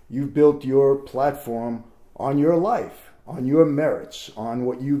negative. You've built your platform on your life, on your merits, on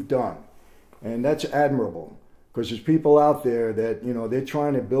what you've done. And that's admirable, because there's people out there that, you know, they're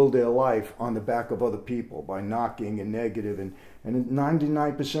trying to build their life on the back of other people by knocking and negative, and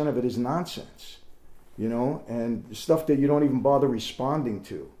 99% of it is nonsense, you know, and stuff that you don't even bother responding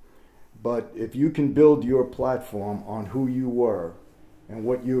to. But if you can build your platform on who you were and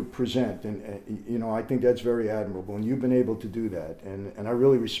what you present, and you know, I think that's very admirable, and you've been able to do that, and I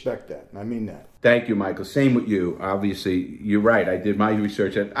really respect that, and I mean that. Thank you, Michael. Same with you. Obviously, you're right. I did my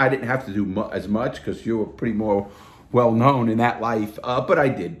research, and I didn't have to do as much because you were pretty more well-known in that life, but I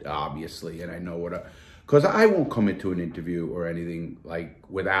did, obviously, and I know what, because I won't come into an interview or anything like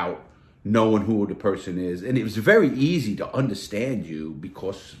without knowing who the person is. And it was very easy to understand you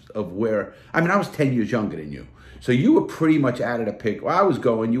because of where, I mean, I was 10 years younger than you. So you were pretty much out of the picture. Well, I was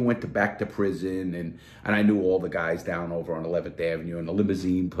going, you went back to prison, and I knew all the guys down over on 11th Avenue, and the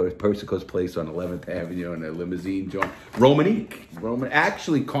limousine, Persico's place on 11th Avenue, and the limousine joint.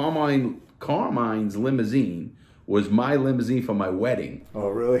 Actually, Carmine's limousine was my limousine for my wedding. Oh,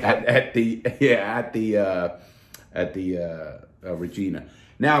 really? At the Regina.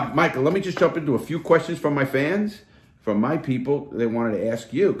 Now, Michael, let me just jump into a few questions from my fans, from my people. They wanted to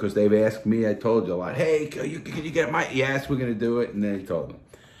ask you because they've asked me. I told you a lot. Hey, can you get my? Yes, we're going to do it. And then he told them,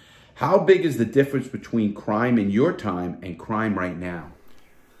 how big is the difference between crime in your time and crime right now?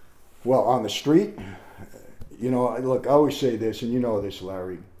 Well, on the street, you know, look, I always say this, and you know this,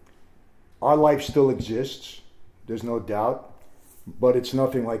 Larry. Our life still exists. There's no doubt, but it's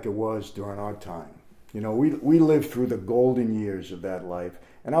nothing like it was during our time. You know, we lived through the golden years of that life.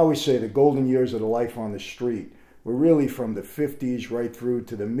 And I always say the golden years of the life on the street were really from the 50s right through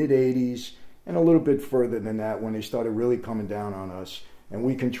to the mid-80s and a little bit further than that when they started really coming down on us. And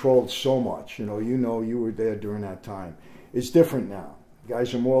we controlled so much. You know, you were there during that time. It's different now.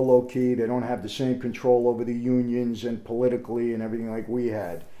 Guys are more low-key. They don't have the same control over the unions and politically and everything like we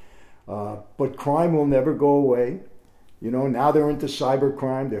had. But crime will never go away. You know, now they're into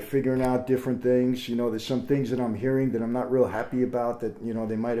cybercrime. They're figuring out different things. You know, there's some things that I'm hearing that I'm not real happy about that, you know,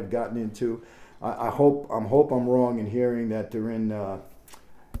 they might have gotten into. I hope I'm wrong in hearing that they're in,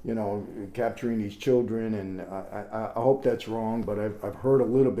 you know, capturing these children, and I hope that's wrong. But I've heard a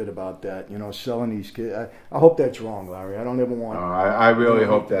little bit about that. You know, selling these kids. I hope that's wrong, Larry. I don't ever want. I really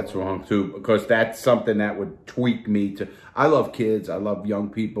hope that's wrong too, because that's something that would tweak me to. I love kids. I love young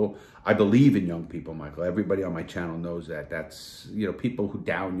people. I believe in young people, Michael. Everybody on my channel knows that. That's, you know, people who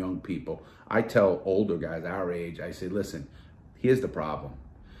down young people. I tell older guys our age, I say, listen, here's the problem.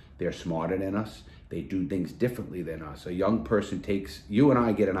 They're smarter than us. They do things differently than us. A young person takes, you and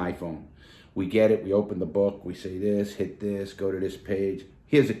I get an iPhone. We get it, we open the book, we say this, hit this, go to this page.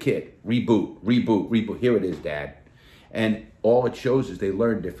 Here's a kid, reboot. Here it is, Dad. And all it shows is they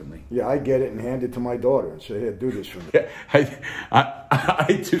learn differently. Yeah, I get it and hand it to my daughter and say, here, do this for me. Yeah,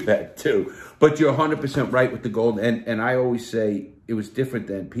 I do that too. But you're 100% right with the gold. And I always say it was different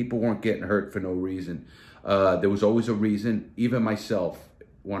then. People weren't getting hurt for no reason. There was always a reason. Even myself,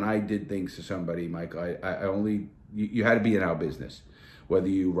 when I did things to somebody, Mike, you had to be in our business. Whether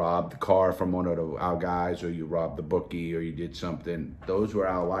you robbed the car from one of our guys, or you robbed the bookie, or you did something, those were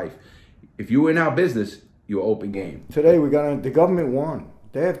our life. If you were in our business, you were open game. Today, the government won.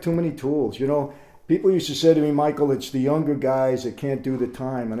 They have too many tools. You know, people used to say to me, Michael, it's the younger guys that can't do the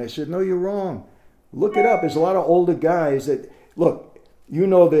time. And I said, no, you're wrong. Look it up. There's a lot of older guys that, look, you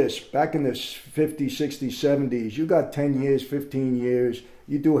know this, back in the 50s, 60s, 70s, you got 10 years, 15 years,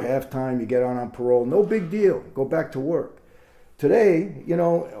 you do half-time, you get on parole, no big deal, go back to work. Today, you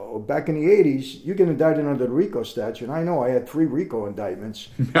know, back in the 80s, you get indicted under the RICO statute. And I know I had 3 RICO indictments.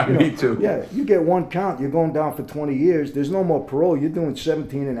 Me too. Yeah, you get 1 count, you're going down for 20 years. There's no more parole. You're doing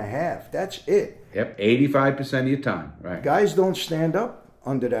 17 and a half. That's it. Yep, 85% of your time, right. Guys don't stand up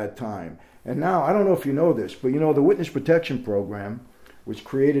under that time. And now, I don't know if you know this, but you know, the Witness Protection Program was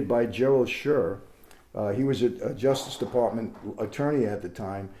created by Gerald Schur. He was a Justice Department attorney at the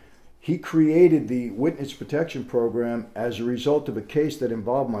time. He created the Witness Protection Program as a result of a case that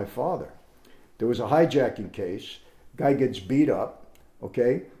involved my father. There was a hijacking case. Guy gets beat up,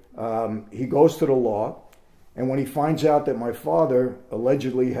 okay? He goes to the law, and when he finds out that my father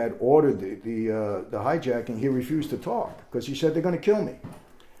allegedly had ordered the hijacking, he refused to talk because he said, they're going to kill me.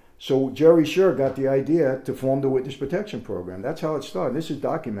 So Jerry Schur got the idea to form the Witness Protection Program. That's how it started. This is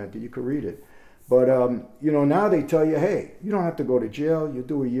documented. You can read it. But, you know, now they tell you, hey, you don't have to go to jail. You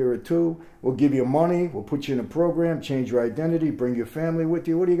do a year or two. We'll give you money. We'll put you in a program, change your identity, bring your family with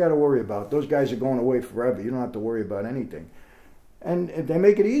you. What do you got to worry about? Those guys are going away forever. You don't have to worry about anything. And they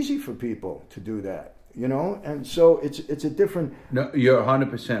make it easy for people to do that, you know? And so it's a different... No, you're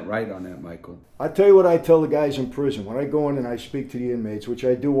 100% right on that, Michael. I tell you what I tell the guys in prison. When I go in and I speak to the inmates, which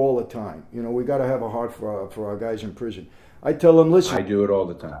I do all the time, you know, we got to have a heart for our guys in prison. I tell them, listen. I do it all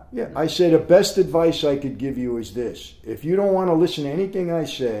the time. Yeah, I say the best advice I could give you is this. If you don't want to listen to anything I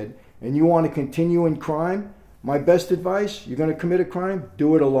said and you want to continue in crime, my best advice, you're going to commit a crime,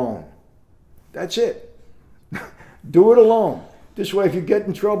 do it alone. That's it. Do it alone. This way, if you get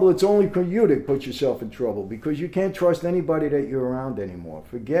in trouble, it's only for you to put yourself in trouble because you can't trust anybody that you're around anymore.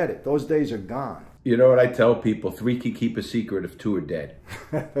 Forget it. Those days are gone. You know what I tell people? 3 can keep a secret if 2 are dead.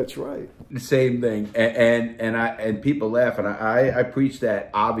 That's right. The same thing. And people laugh. And I preach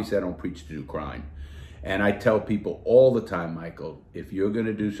that. Obviously, I don't preach to do crime. And I tell people all the time, Michael, if you're going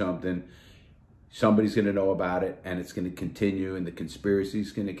to do something, somebody's going to know about it. And it's going to continue. And the conspiracy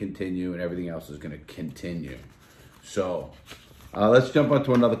is going to continue. And everything else is going to continue. So let's jump on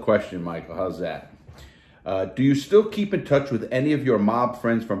to another question, Michael. How's that? Do you still keep in touch with any of your mob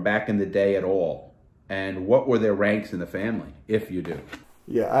friends from back in the day at all? And what were their ranks in the family, if you do?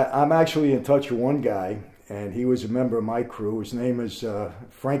 Yeah, I'm actually in touch with one guy, and he was a member of my crew. His name is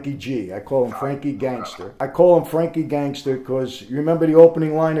Frankie G. I call him Frankie Gangster. I call him Frankie Gangster because you remember the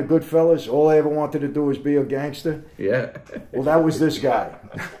opening line of Goodfellas? All I ever wanted to do was be a gangster. Yeah. Well, that was this guy.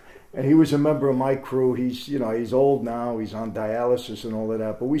 And he was a member of my crew. He's, you know, he's old now. He's on dialysis and all of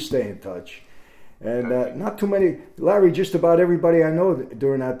that, but we stay in touch. And not too many, Larry, just about everybody I know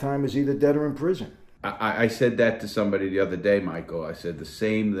during that time is either dead or in prison. I said that to somebody the other day, Michael. I said the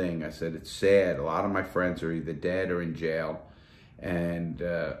same thing. I said, it's sad. A lot of my friends are either dead or in jail. And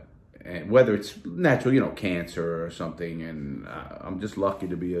whether it's natural, you know, cancer or something. And I'm just lucky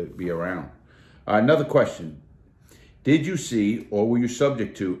to be around. Another question. Did you see or were you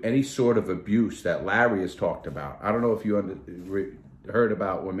subject to any sort of abuse that Larry has talked about? I don't know if you heard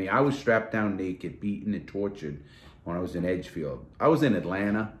about with me. I was strapped down naked, beaten and tortured when I was in Edgefield. I was in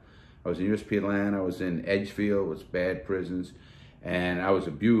Atlanta. I was in USP Atlanta. I was in Edgefield. It was bad prisons. And I was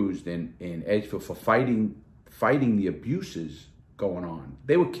abused in Edgefield for fighting the abuses going on.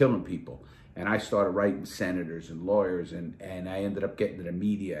 They were killing people. And I started writing senators and lawyers, and I ended up getting to the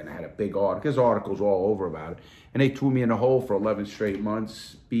media, and I had a big article. There's articles all over about it. And they threw me in a hole for 11 straight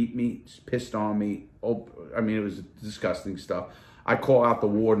months, beat me, pissed on me. Oh, I mean, it was disgusting stuff. I call out the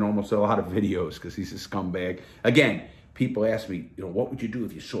warden almost in a lot of videos because he's a scumbag. Again, people ask me, you know, what would you do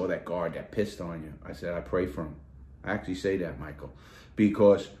if you saw that guard that pissed on you? I said, I pray for him. I actually say that, Michael,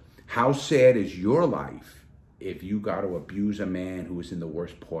 because how sad is your life if you got to abuse a man who was in the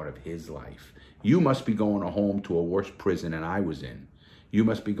worst part of his life? You must be going home to a worse prison than I was in. You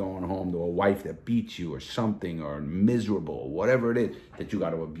must be going home to a wife that beats you or something, or miserable, or whatever it is, that you got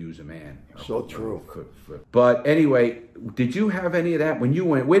to abuse a man. So true. But anyway, did you have any of that when you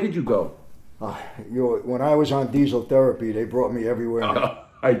went? Where did you go? When I was on diesel therapy, they brought me everywhere.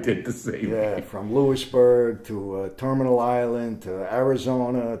 I did the same. Yeah, from Lewisburg to Terminal Island to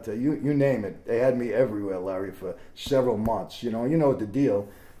Arizona to you name it. They had me everywhere, Larry, for several months. You know the deal.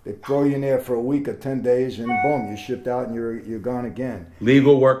 They throw you in there for a week or 10 days, and boom, you're shipped out and you're gone again.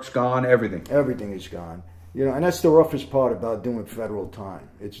 Legal work's gone, everything. Everything is gone. You know, and that's the roughest part about doing federal time.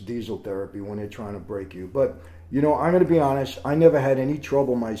 It's diesel therapy when they're trying to break you. But, you know, I'm going to be honest, I never had any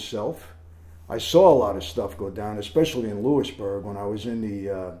trouble myself. I saw a lot of stuff go down, especially in Lewisburg when I was in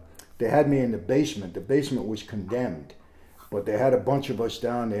they had me in the basement. The basement was condemned, but they had a bunch of us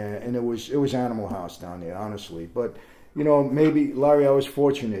down there, and it was Animal House down there, honestly. But, you know, maybe, Larry, I was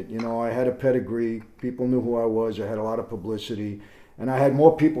fortunate. You know, I had a pedigree. People knew who I was. I had a lot of publicity. And I had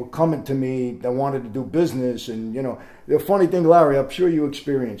more people coming to me that wanted to do business. And, you know, the funny thing, Larry, I'm sure you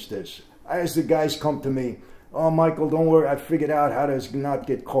experienced this. As the guys come to me, oh, Michael, don't worry, I figured out how to not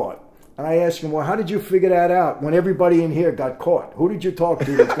get caught. And I asked him, well, how did you figure that out when everybody in here got caught? Who did you talk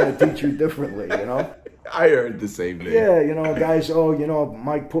to that's going to teach you differently, you know? I heard the same thing. Yeah, you know, guys, oh, you know,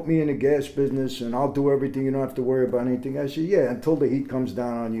 Mike, put me in the gas business and I'll do everything. You don't have to worry about anything. I said, yeah, until the heat comes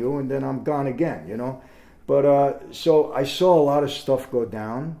down on you and then I'm gone again, you know. But so I saw a lot of stuff go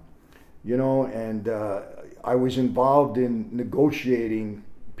down, you know, and I was involved in negotiating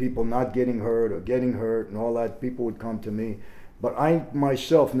people not getting hurt or getting hurt and all that. People would come to me. But I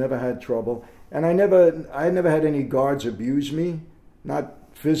myself never had trouble. And I never had any guards abuse me, not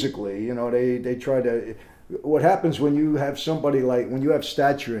physically, you know, they try to, what happens when you have somebody like, when you have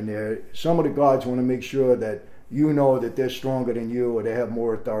stature in there, some of the guards want to make sure that you know that they're stronger than you or they have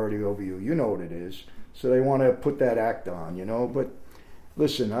more authority over you. You know what it is. So they want to put that act on, you know. But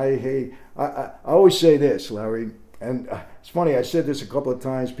listen, I always say this, Larry, and it's funny, I said this a couple of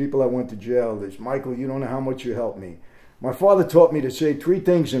times, people that went to jail, this, Michael, you don't know how much you helped me. My father taught me to say 3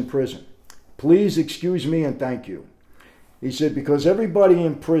 things in prison. Please, excuse me, and thank you. He said, because everybody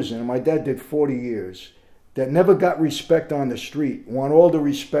in prison, and my dad did 40 years, that never got respect on the street, want all the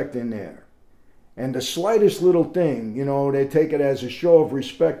respect in there. And the slightest little thing, you know, they take it as a show of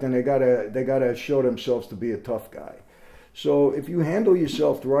respect and they gotta show themselves to be a tough guy. So if you handle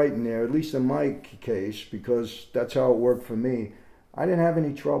yourself right in there, at least in my case, because that's how it worked for me, I didn't have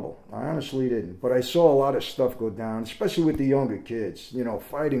any trouble. I honestly didn't. But I saw a lot of stuff go down, especially with the younger kids, you know,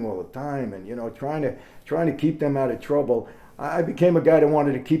 fighting all the time and, you know, trying to keep them out of trouble. I became a guy that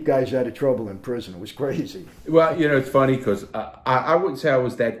wanted to keep guys out of trouble in prison. It was crazy. Well, you know, it's funny because I wouldn't say I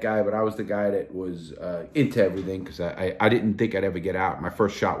was that guy, but I was the guy that was into everything because I didn't think I'd ever get out. My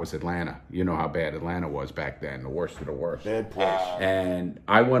first shot was Atlanta. You know how bad Atlanta was back then, the worst of the worst. Bad place. And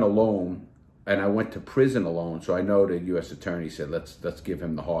I went alone. And I went to prison alone, so I know the U.S. attorney said, let's give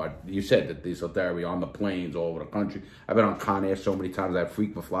him the hard. You said that these are therapy on the planes all over the country. I've been on Con Air so many times, I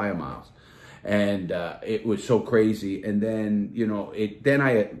frequent flyer miles. And it was so crazy. And then, you know, then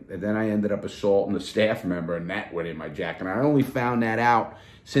I ended up assaulting a staff member, and that went in my jacket. And I only found that out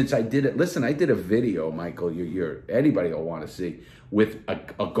since I did it. Listen, I did a video, Michael, anybody will want to see, with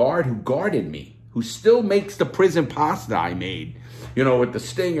a guard who guarded me, who still makes the prison pasta I made, you know, with the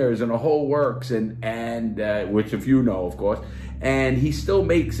stingers and the whole works, and which if you know, of course, and he still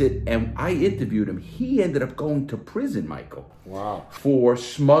makes it, and I interviewed him. He ended up going to prison, Michael. Wow. For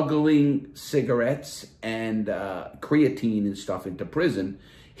smuggling cigarettes and creatine and stuff into prison.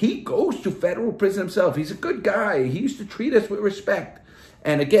 He goes to federal prison himself. He's a good guy. He used to treat us with respect.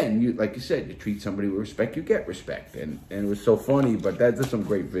 And again, like you said, you treat somebody with respect, you get respect. And it was so funny, but that's some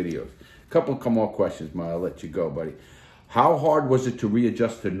great videos. Couple more questions, Ma. I'll let you go, buddy. How hard was it to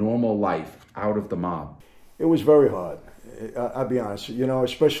readjust to normal life out of the mob? It was very hard. I'll be honest, you know,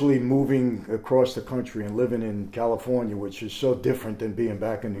 especially moving across the country and living in California, which is so different than being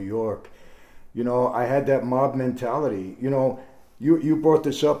back in New York. You know, I had that mob mentality. You know, you brought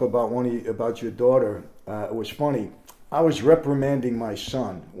this up about your daughter. It was funny. I was reprimanding my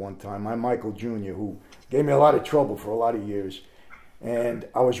son one time, my Michael Jr., who gave me a lot of trouble for a lot of years. And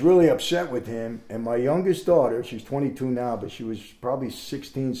I was really upset with him. And my youngest daughter, she's 22 now, but she was probably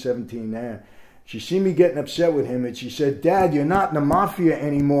 16, 17 then. She seen me getting upset with him and she said, Dad, you're not in the Mafia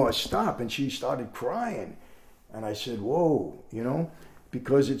anymore. Stop. And she started crying. And I said, whoa, you know,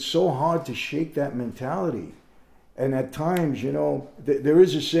 because it's so hard to shake that mentality. And at times, you know, there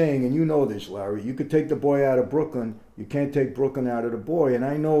is a saying, and you know this, Larry, you could take the boy out of Brooklyn. You can't take Brooklyn out of the boy. And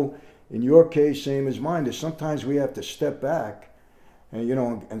I know in your case, same as mine, that sometimes we have to step back and, you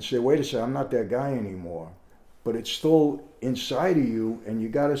know, and say, wait a second, I'm not that guy anymore. But it's still inside of you, and you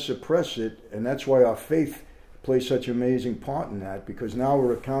got to suppress it. And that's why our faith plays such an amazing part in that, because now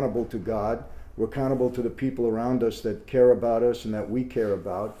we're accountable to God. We're accountable to the people around us that care about us and that we care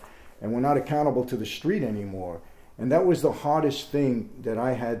about. And we're not accountable to the street anymore. And that was the hardest thing that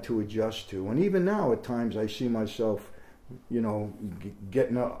I had to adjust to. And even now, at times, I see myself, you know,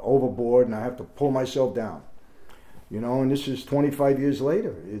 getting overboard, and I have to pull myself down. You know, and this is 25 years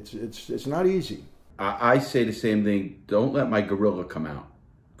later. It's not easy. I say the same thing. Don't let my gorilla come out,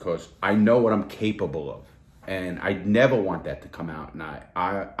 because I know what I'm capable of, and I never want that to come out. And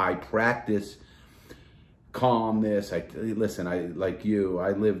I practice calmness. Listen. Like you.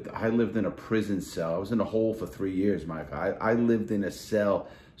 I lived in a prison cell. I was in a hole for 3 years, Mike. I lived in a cell,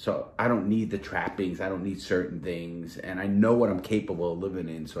 so I don't need the trappings. I don't need certain things, and I know what I'm capable of living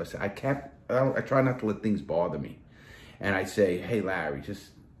in. So I say I try not to let things bother me. And I say, hey, Larry,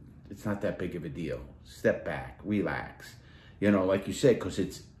 it's not that big of a deal. Step back, relax. You know, like you said, because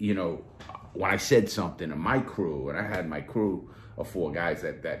it's, you know, when I said something to my crew, and I had my crew of 4 guys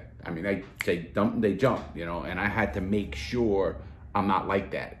that I mean, they say dump and they jump, you know, and I had to make sure I'm not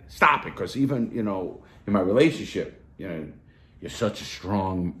like that. Stop it, because even, you know, in my relationship, you know, you're such a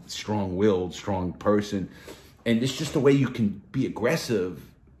strong-willed, strong person. And it's just the way you can be aggressive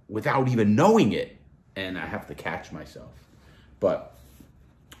without even knowing it. And I have to catch myself. But,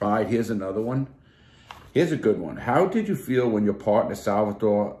 all right, here's another one. Here's a good one. How did you feel when your partner,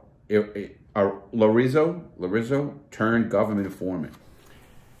 Salvatore Larizzo, turned government informant?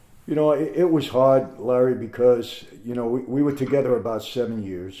 You know, it was hard, Larry, because, you know, we were together about 7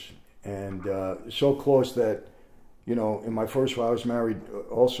 years, and so close that, you know, in my first wife, I was married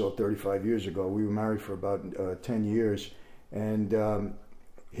also 35 years ago. We were married for about 10 years, and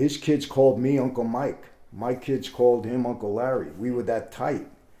his kids called me Uncle Mike. My kids called him Uncle Larry. We were that tight.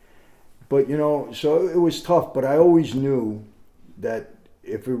 But, you know, so it was tough, but I always knew that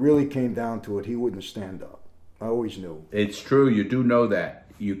if it really came down to it, he wouldn't stand up. I always knew. It's true. You do know that.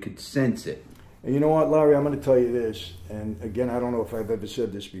 You could sense it. And you know what, Larry, I'm going to tell you this, and again, I don't know if I've ever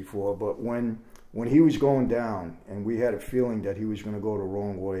said this before, but when he was going down and we had a feeling that he was going to go the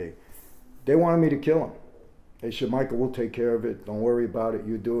wrong way, they wanted me to kill him. They said, Michael, we'll take care of it. Don't worry about it.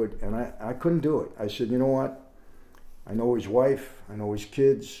 You do it. And I couldn't do it. I said, you know what? I know his wife. I know his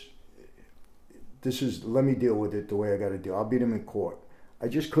kids. Let me deal with it the way I got to deal. I'll beat him in court. I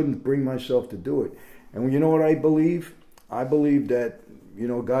just couldn't bring myself to do it. And you know what I believe? I believe that, you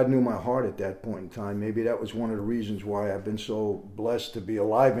know, God knew my heart at that point in time. Maybe that was one of the reasons why I've been so blessed to be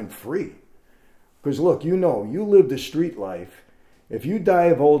alive and free. Because look, you know, you live the street life. If you die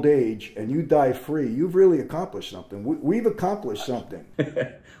of old age and you die free, you've really accomplished something. We've accomplished something.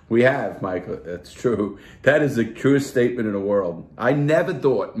 We have, Michael. That's true. That is the truest statement in the world. I never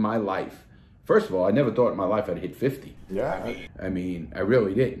thought in my life, first of all, I never thought in my life I'd hit 50. Yeah. I mean, I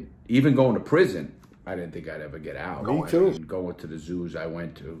really didn't. Even going to prison, I didn't think I'd ever get out. Me too. Going to the zoos, I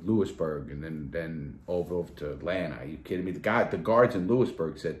went to Lewisburg and then over to Atlanta. Are you kidding me? The guards in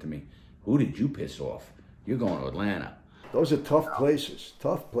Lewisburg said to me, "Who did you piss off? You're going to Atlanta." Those are tough places,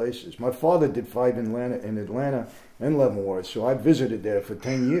 tough places. My father did 5 in Atlanta and Leavenworth, so I visited there for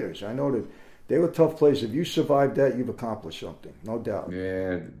 10 years. I know that they were tough places. If you survived that, you've accomplished something, no doubt.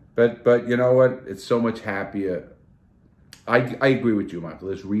 Yeah, but you know what? It's so much happier. I agree with you, Michael.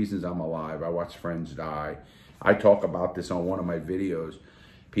 There's reasons I'm alive. I watch friends die. I talk about this on one of my videos.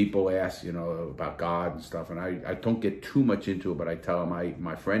 People ask, you know, about God and stuff, and I don't get too much into it, but I tell them,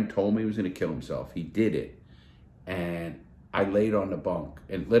 my friend told me he was going to kill himself. He did it. And I laid on the bunk,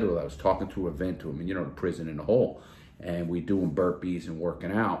 and literally I was talking through a vent to him, and you know, the prison in the hole, and we doing burpees and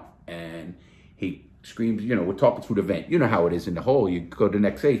working out, and he screams, you know, we're talking through the vent. You know how it is in the hole. You go the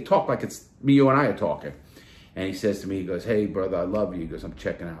next day, talk like it's me, you, and I are talking. And he says to me, he goes, "Hey, brother, I love you." He goes, "I'm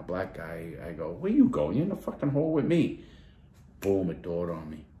checking out, black guy." I go, "Where you going? You're in the fucking hole with me." Boom, it dawned on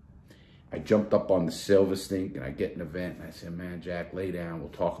me. I jumped up on the silver stink, and I get in the vent, and I said, "Man, Jack, lay down. We'll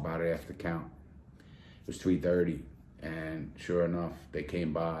talk about it after count." It was 3:30, and sure enough, they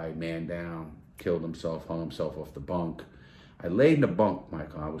came by, man down, killed himself, hung himself off the bunk. I laid in the bunk,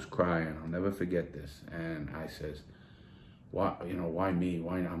 Michael. I was crying. I'll never forget this. And I says, "Why, you know, why me?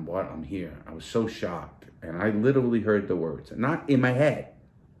 Why I'm here?" I was so shocked, and I literally heard the words, not in my head.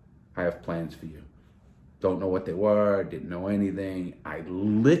 "I have plans for you." Don't know what they were. Didn't know anything. I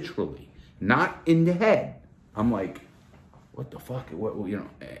literally, not in the head. I'm like, "What the fuck?" What, you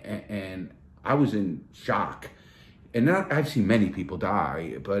know, and I was in shock. And I've seen many people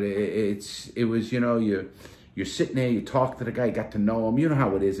die, but it was, you know, you're sitting there, you talk to the guy, you got to know him. You know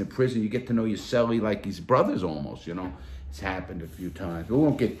how it is in prison. You get to know your cellie like he's brothers almost, you know. It's happened a few times. We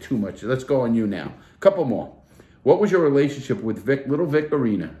won't get too much. Let's go on you now. A couple more. What was your relationship with Vic, little Vic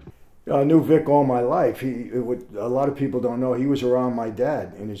Arena? I knew Vic all my life. A lot of people don't know, he was around my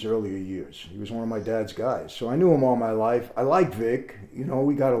dad in his earlier years. He was one of my dad's guys. So I knew him all my life. I liked Vic. You know,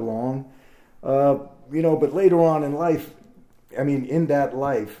 we got along. You know, but later on in life, I mean, in that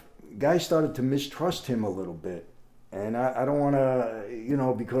life, guys started to mistrust him a little bit. And I don't want to, you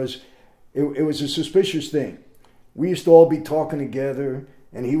know, because it was a suspicious thing. We used to all be talking together,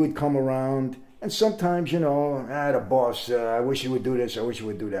 and he would come around. And sometimes, you know, the boss, I wish he would do this, I wish he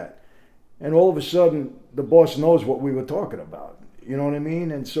would do that. And all of a sudden, the boss knows what we were talking about. You know what I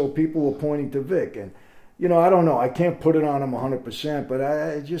mean? And so people were pointing to Vic. And, you know, I don't know. I can't put it on him 100%, but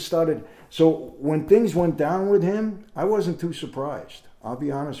I just started. So when things went down with him, I wasn't too surprised. I'll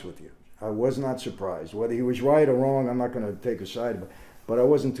be honest with you. I was not surprised. Whether he was right or wrong, I'm not going to take a side, but I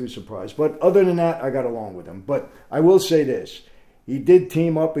wasn't too surprised. But other than that, I got along with him. But I will say this. He did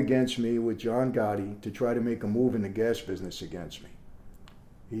team up against me with John Gotti to try to make a move in the gas business against me.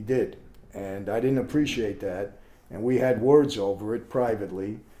 He did. And I didn't appreciate that. And we had words over it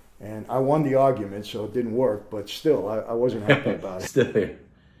privately. And I won the argument, so it didn't work. But still, I wasn't happy about it. Still here.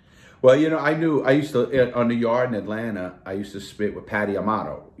 Well, you know, I used to, on the yard in Atlanta, I used to spit with Patty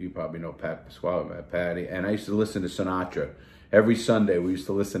Amato. You probably know Pat Pasquale, Patty. And I used to listen to Sinatra. Every Sunday, we used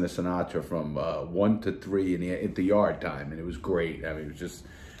to listen to Sinatra from 1 to 3 at the yard time. And it was great. I mean, it was just,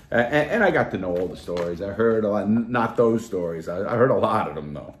 and I got to know all the stories. I heard a lot, not those stories. I heard a lot of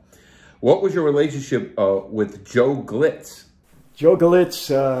them, though. What was your relationship with Joe Glitz? Joe Glitz,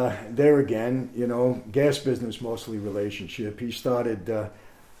 there again, you know, gas business mostly relationship. He started...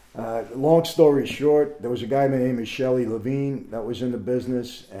 long story short, there was a guy by the name of Shelley Levine that was in the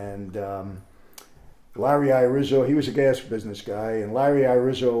business, and Larry Irizzo, he was a gas business guy, and Larry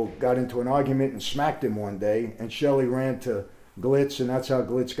Irizzo got into an argument and smacked him one day, and Shelley ran to Glitz, and that's how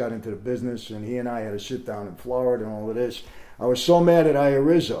Glitz got into the business, and he and I had to sit down in Florida and all of this. I was so mad at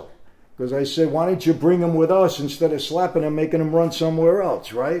Irizzo, because I said, why don't you bring him with us instead of slapping him, making him run somewhere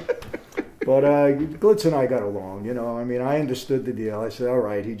else, right? But Glitz and I got along, you know. I mean, I understood the deal. I said, all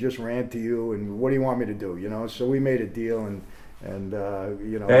right, he just ran to you, and what do you want me to do, you know? So we made a deal, and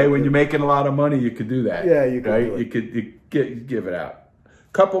you know. Hey, when you're making a lot of money, you could do that. Yeah, you could right? do it. You give it out.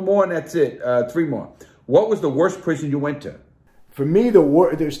 Couple more, and that's it. 3 more. What was the worst prison you went to? For me,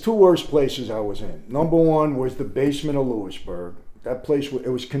 there's 2 worst places I was in. Number 1 was the basement of Lewisburg. That place, it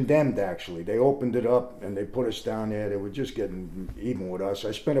was condemned, actually. They opened it up, and they put us down there. They were just getting even with us.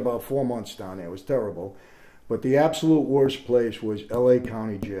 I spent about 4 months down there. It was terrible. But the absolute worst place was L.A.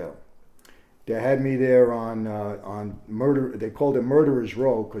 County Jail. They had me there on murder. They called it Murderer's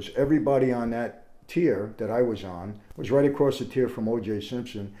Row, because everybody on that tier that I was on, was right across the tier from O.J.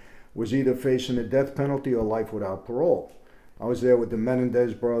 Simpson, was either facing the death penalty or life without parole. I was there with the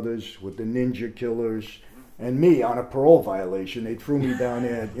Menendez brothers, with the Ninja Killers, and me on a parole violation. They threw me down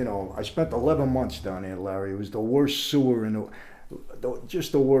there. You know, I spent 11 months down there, Larry. It was the worst sewer in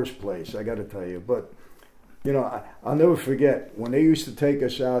just the worst place, I got to tell you. But, you know, I'll never forget when they used to take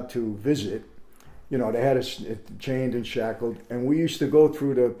us out to visit. You know, they had us chained and shackled, and we used to go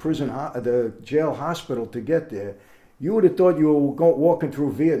through the jail hospital to get there. You would have thought you were walking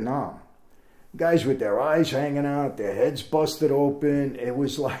through Vietnam. Guys with their eyes hanging out, their heads busted open. It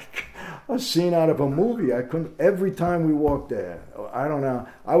was like a scene out of a movie. Every time we walked there, I don't know.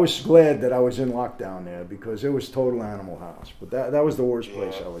 I was glad that I was in lockdown there, because it was total Animal House. But that was the worst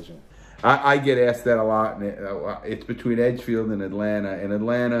place I was in. I get asked that a lot. And it's between Edgefield and Atlanta. In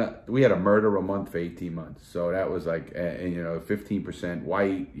Atlanta, we had a murder a month for 18 months. So that was like, you know, 15%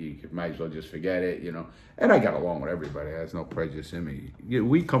 white. You might as well just forget it, you know. And I got along with everybody. There's no prejudice in me.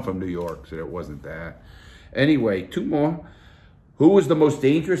 We come from New York, so it wasn't that. Anyway, 2 more. Who was the most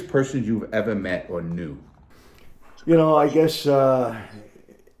dangerous person you've ever met or knew? You know, I guess the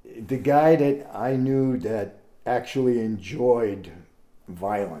guy that I knew that actually enjoyed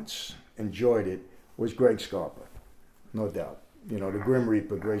violence, enjoyed it, was Greg Scarpa, no doubt. You know, the Grim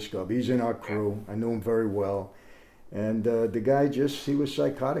Reaper, Greg Scarpa. He's in our crew. I knew him very well. And the guy he was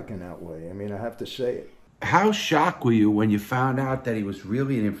psychotic in that way. I mean, I have to say it. How shocked were you when you found out that he was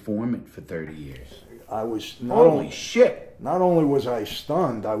really an informant for 30 years? I was Holy shit. Not only was I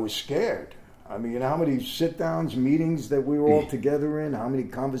stunned, I was scared. I mean, you know how many sit-downs, meetings that we were all together in, how many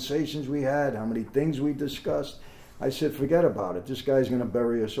conversations we had, how many things we discussed. I said, forget about it. This guy's going to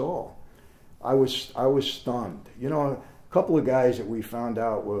bury us all. I was stunned. You know, a couple of guys that we found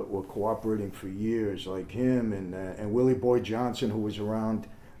out were cooperating for years, like him and Willie Boy Johnson, who was around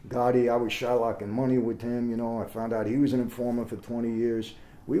Gotti. I was Shylock and money with him. You know, I found out he was an informant for 20 years.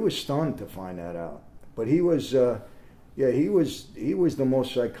 We were stunned to find that out. But he was, he was the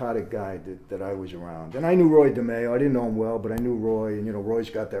most psychotic guy that I was around. And I knew Roy DeMeo. I didn't know him well, but I knew Roy. And, you know,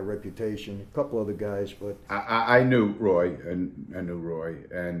 Roy's got that reputation. A couple other guys, but... I knew Roy,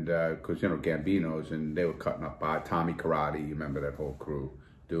 and because, you know, Gambino's, and they were cutting up by Tommy Karate. You remember that whole crew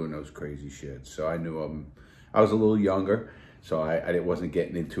doing those crazy shits. So I knew them. I was a little younger, so I wasn't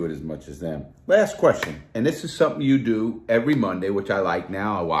getting into it as much as them. Last question, and this is something you do every Monday, which I like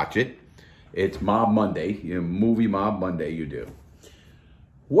now. I watch it. It's Mob Monday, movie Mob Monday you do.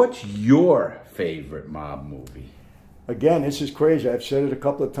 What's your favorite mob movie? Again, this is crazy. I've said it a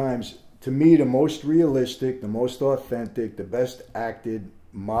couple of times. To me, the most realistic, the most authentic, the best acted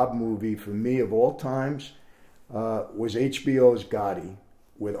mob movie for me of all times was HBO's Gotti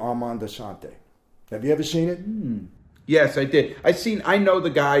with Armand Assante. Have you ever seen it? Yes, I did. I know the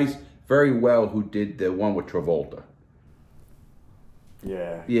guys very well who did the one with Travolta.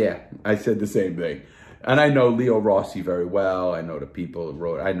 Yeah. Yeah, I said the same thing. And I know Leo Rossi very well. I know the people who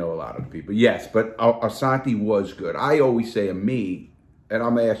wrote. I know a lot of the people. Yes, but Asante was good. I always say of me, and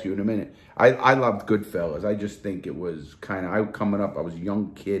I'm gonna ask you in a minute. I loved Goodfellas. I just think it was kind of, coming up, I was a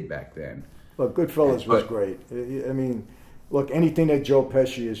young kid back then. Look, Goodfellas was great. I mean, look, anything that Joe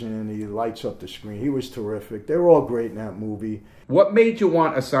Pesci is in, he lights up the screen. He was terrific. They were all great in that movie. What made you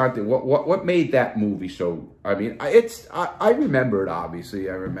want Asante? What made that movie so? I mean, I remember it, obviously.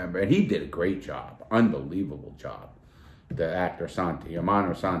 I remember, and he did a great job, unbelievable job. The actor Asante,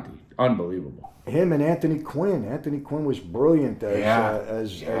 Amano Asante, unbelievable. Him and Anthony Quinn. Anthony Quinn was brilliant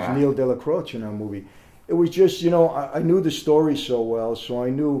as Neil de la Croce in that movie. It was just, I knew the story so well, so I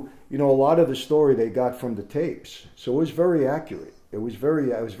knew, a lot of the story they got from the tapes. So it was very accurate. It was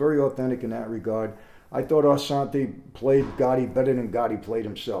very authentic in that regard. I thought Asante played Gotti better than Gotti played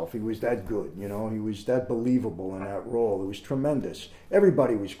himself. He was that good, He was that believable in that role. It was tremendous.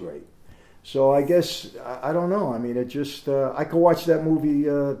 Everybody was great. So I guess, I don't know. I mean, it just, I could watch that movie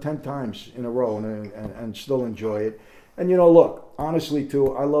 10 times in a row and still enjoy it. And, look, honestly,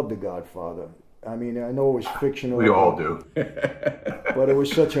 too, I love The Godfather. I mean, I know it was fictional. We all do. But it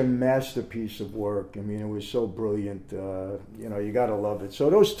was such a masterpiece of work. I mean, it was so brilliant. You got to love it. So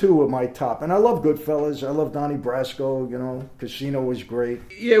those two were my top. And I love Goodfellas. I love Donnie Brasco, Casino was great.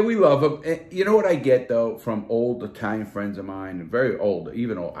 Yeah, we love him. You know what I get, though, from old Italian friends of mine, very old,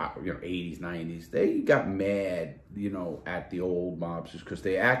 even 80s, 90s, they got mad, at the old mobsters because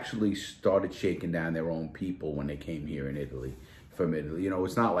they actually started shaking down their own people when they came here in Italy. From Italy.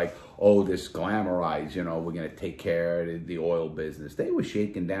 It's not like, this glamorized, we're going to take care of the oil business. They were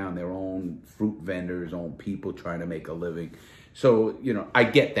shaking down their own fruit vendors, own people trying to make a living. So, I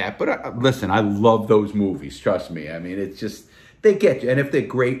get that. But listen, I love those movies. Trust me. I mean, it's just, they get you. And if they're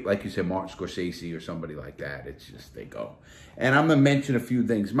great, like you said, Martin Scorsese or somebody like that, it's just, they go. And I'm going to mention a few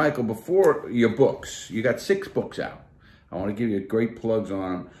things. Michael, before your books, you got 6 books out. I want to give you great plugs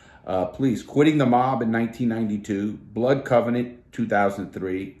on them. Please, Quitting the Mob in 1992, Blood Covenant,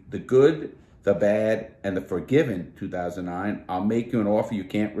 2003, The Good, The Bad, and The Forgiven, 2009, I'll Make You an Offer You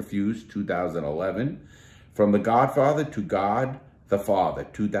Can't Refuse, 2011, From the Godfather to God the Father,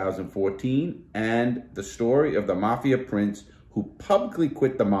 2014, and The Story of the Mafia Prince Who Publicly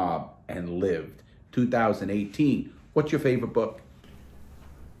Quit the Mob and Lived, 2018. What's your favorite book?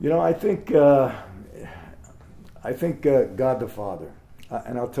 I think God the Father,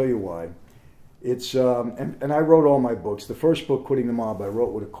 and I'll tell you why. It's and I wrote all my books. The first book, Quitting the Mob, I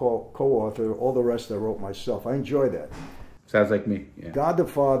wrote with a co-author. All the rest I wrote myself. I enjoy that. Sounds like me. Yeah. God the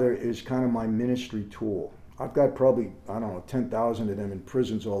Father is kind of my ministry tool. I've got probably, 10,000 of them in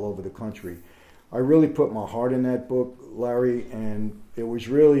prisons all over the country. I really put my heart in that book, Larry, and it was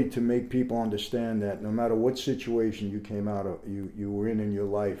really to make people understand that no matter what situation you came out of, you were in your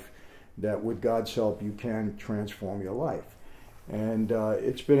life, that with God's help you can transform your life. And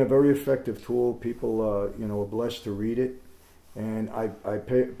it's been a very effective tool. People, are blessed to read it. And I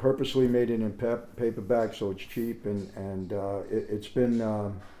purposely made it in paperback so it's cheap. And it's been,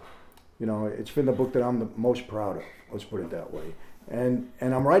 it's been the book that I'm the most proud of. Let's put it that way. And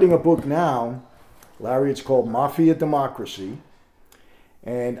I'm writing a book now, Larry. It's called Mafia Democracy.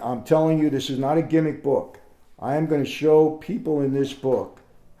 And I'm telling you, this is not a gimmick book. I am going to show people in this book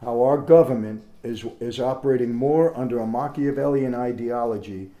how our government is operating more under a Machiavellian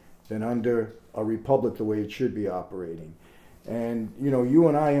ideology than under a republic the way it should be operating. And, you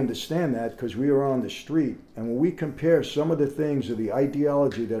and I understand that because we are on the street. And when we compare some of the things of the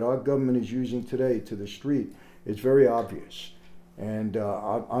ideology that our government is using today to the street, it's very obvious. And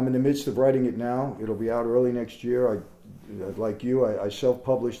I'm in the midst of writing it now. It'll be out early next year. Like you, I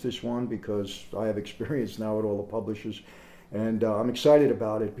self-published this one because I have experience now with all the publishers. And I'm excited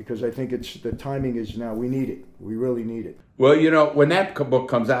about it because I think the timing is now. We need it. We really need it. Well, when that book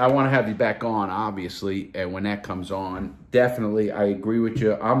comes out, I want to have you back on, obviously. And when that comes on, definitely, I agree with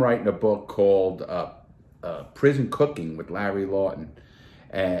you. I'm writing a book called Prison Cooking with Larry Lawton.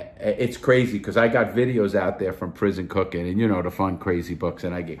 It's crazy because I got videos out there from prison cooking and, the fun, crazy books,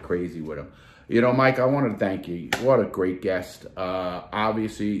 and I get crazy with them. Mike, I want to thank you. What a great guest.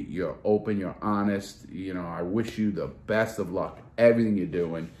 Obviously, you're open, you're honest. I wish you the best of luck, everything you're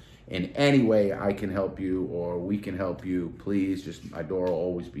doing. In any way I can help you or we can help you, please, just my door will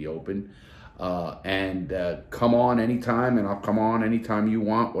always be open. And come on anytime, and I'll come on anytime you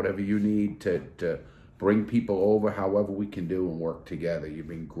want, whatever you need to bring people over, however we can do and work together. You've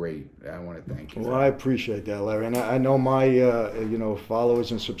been great. I want to thank you. Well, I appreciate that, Larry. And I know my,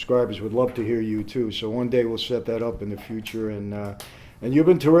 followers and subscribers would love to hear you too. So one day we'll set that up in the future. And you've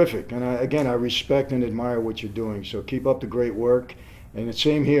been terrific. And I respect and admire what you're doing. So keep up the great work. And the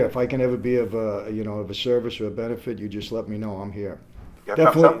same here. If I can ever be of a service or a benefit, you just let me know. I'm here.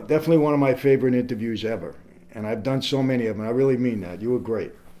 Definitely one of my favorite interviews ever. And I've done so many of them. I really mean that. You were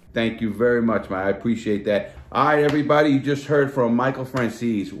great. Thank you very much, man. I appreciate that. All right, everybody, you just heard from Michael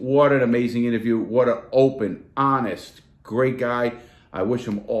Franzese. What an amazing interview. What an open, honest, great guy. I wish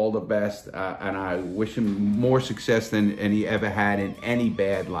him all the best, and I wish him more success than he ever had in any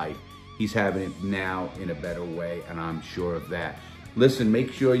bad life. He's having it now in a better way, and I'm sure of that. Listen,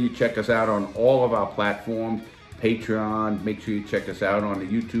 make sure you check us out on all of our platforms, Patreon. Make sure you check us out on the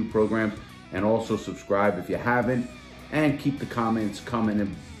YouTube programs, and also subscribe if you haven't, and keep the comments coming.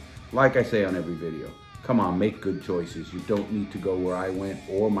 And like I say on every video, come on, make good choices. You don't need to go where I went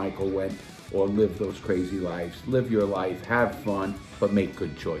or Michael went or live those crazy lives. Live your life, have fun, but make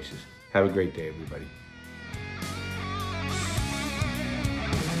good choices. Have a great day, everybody.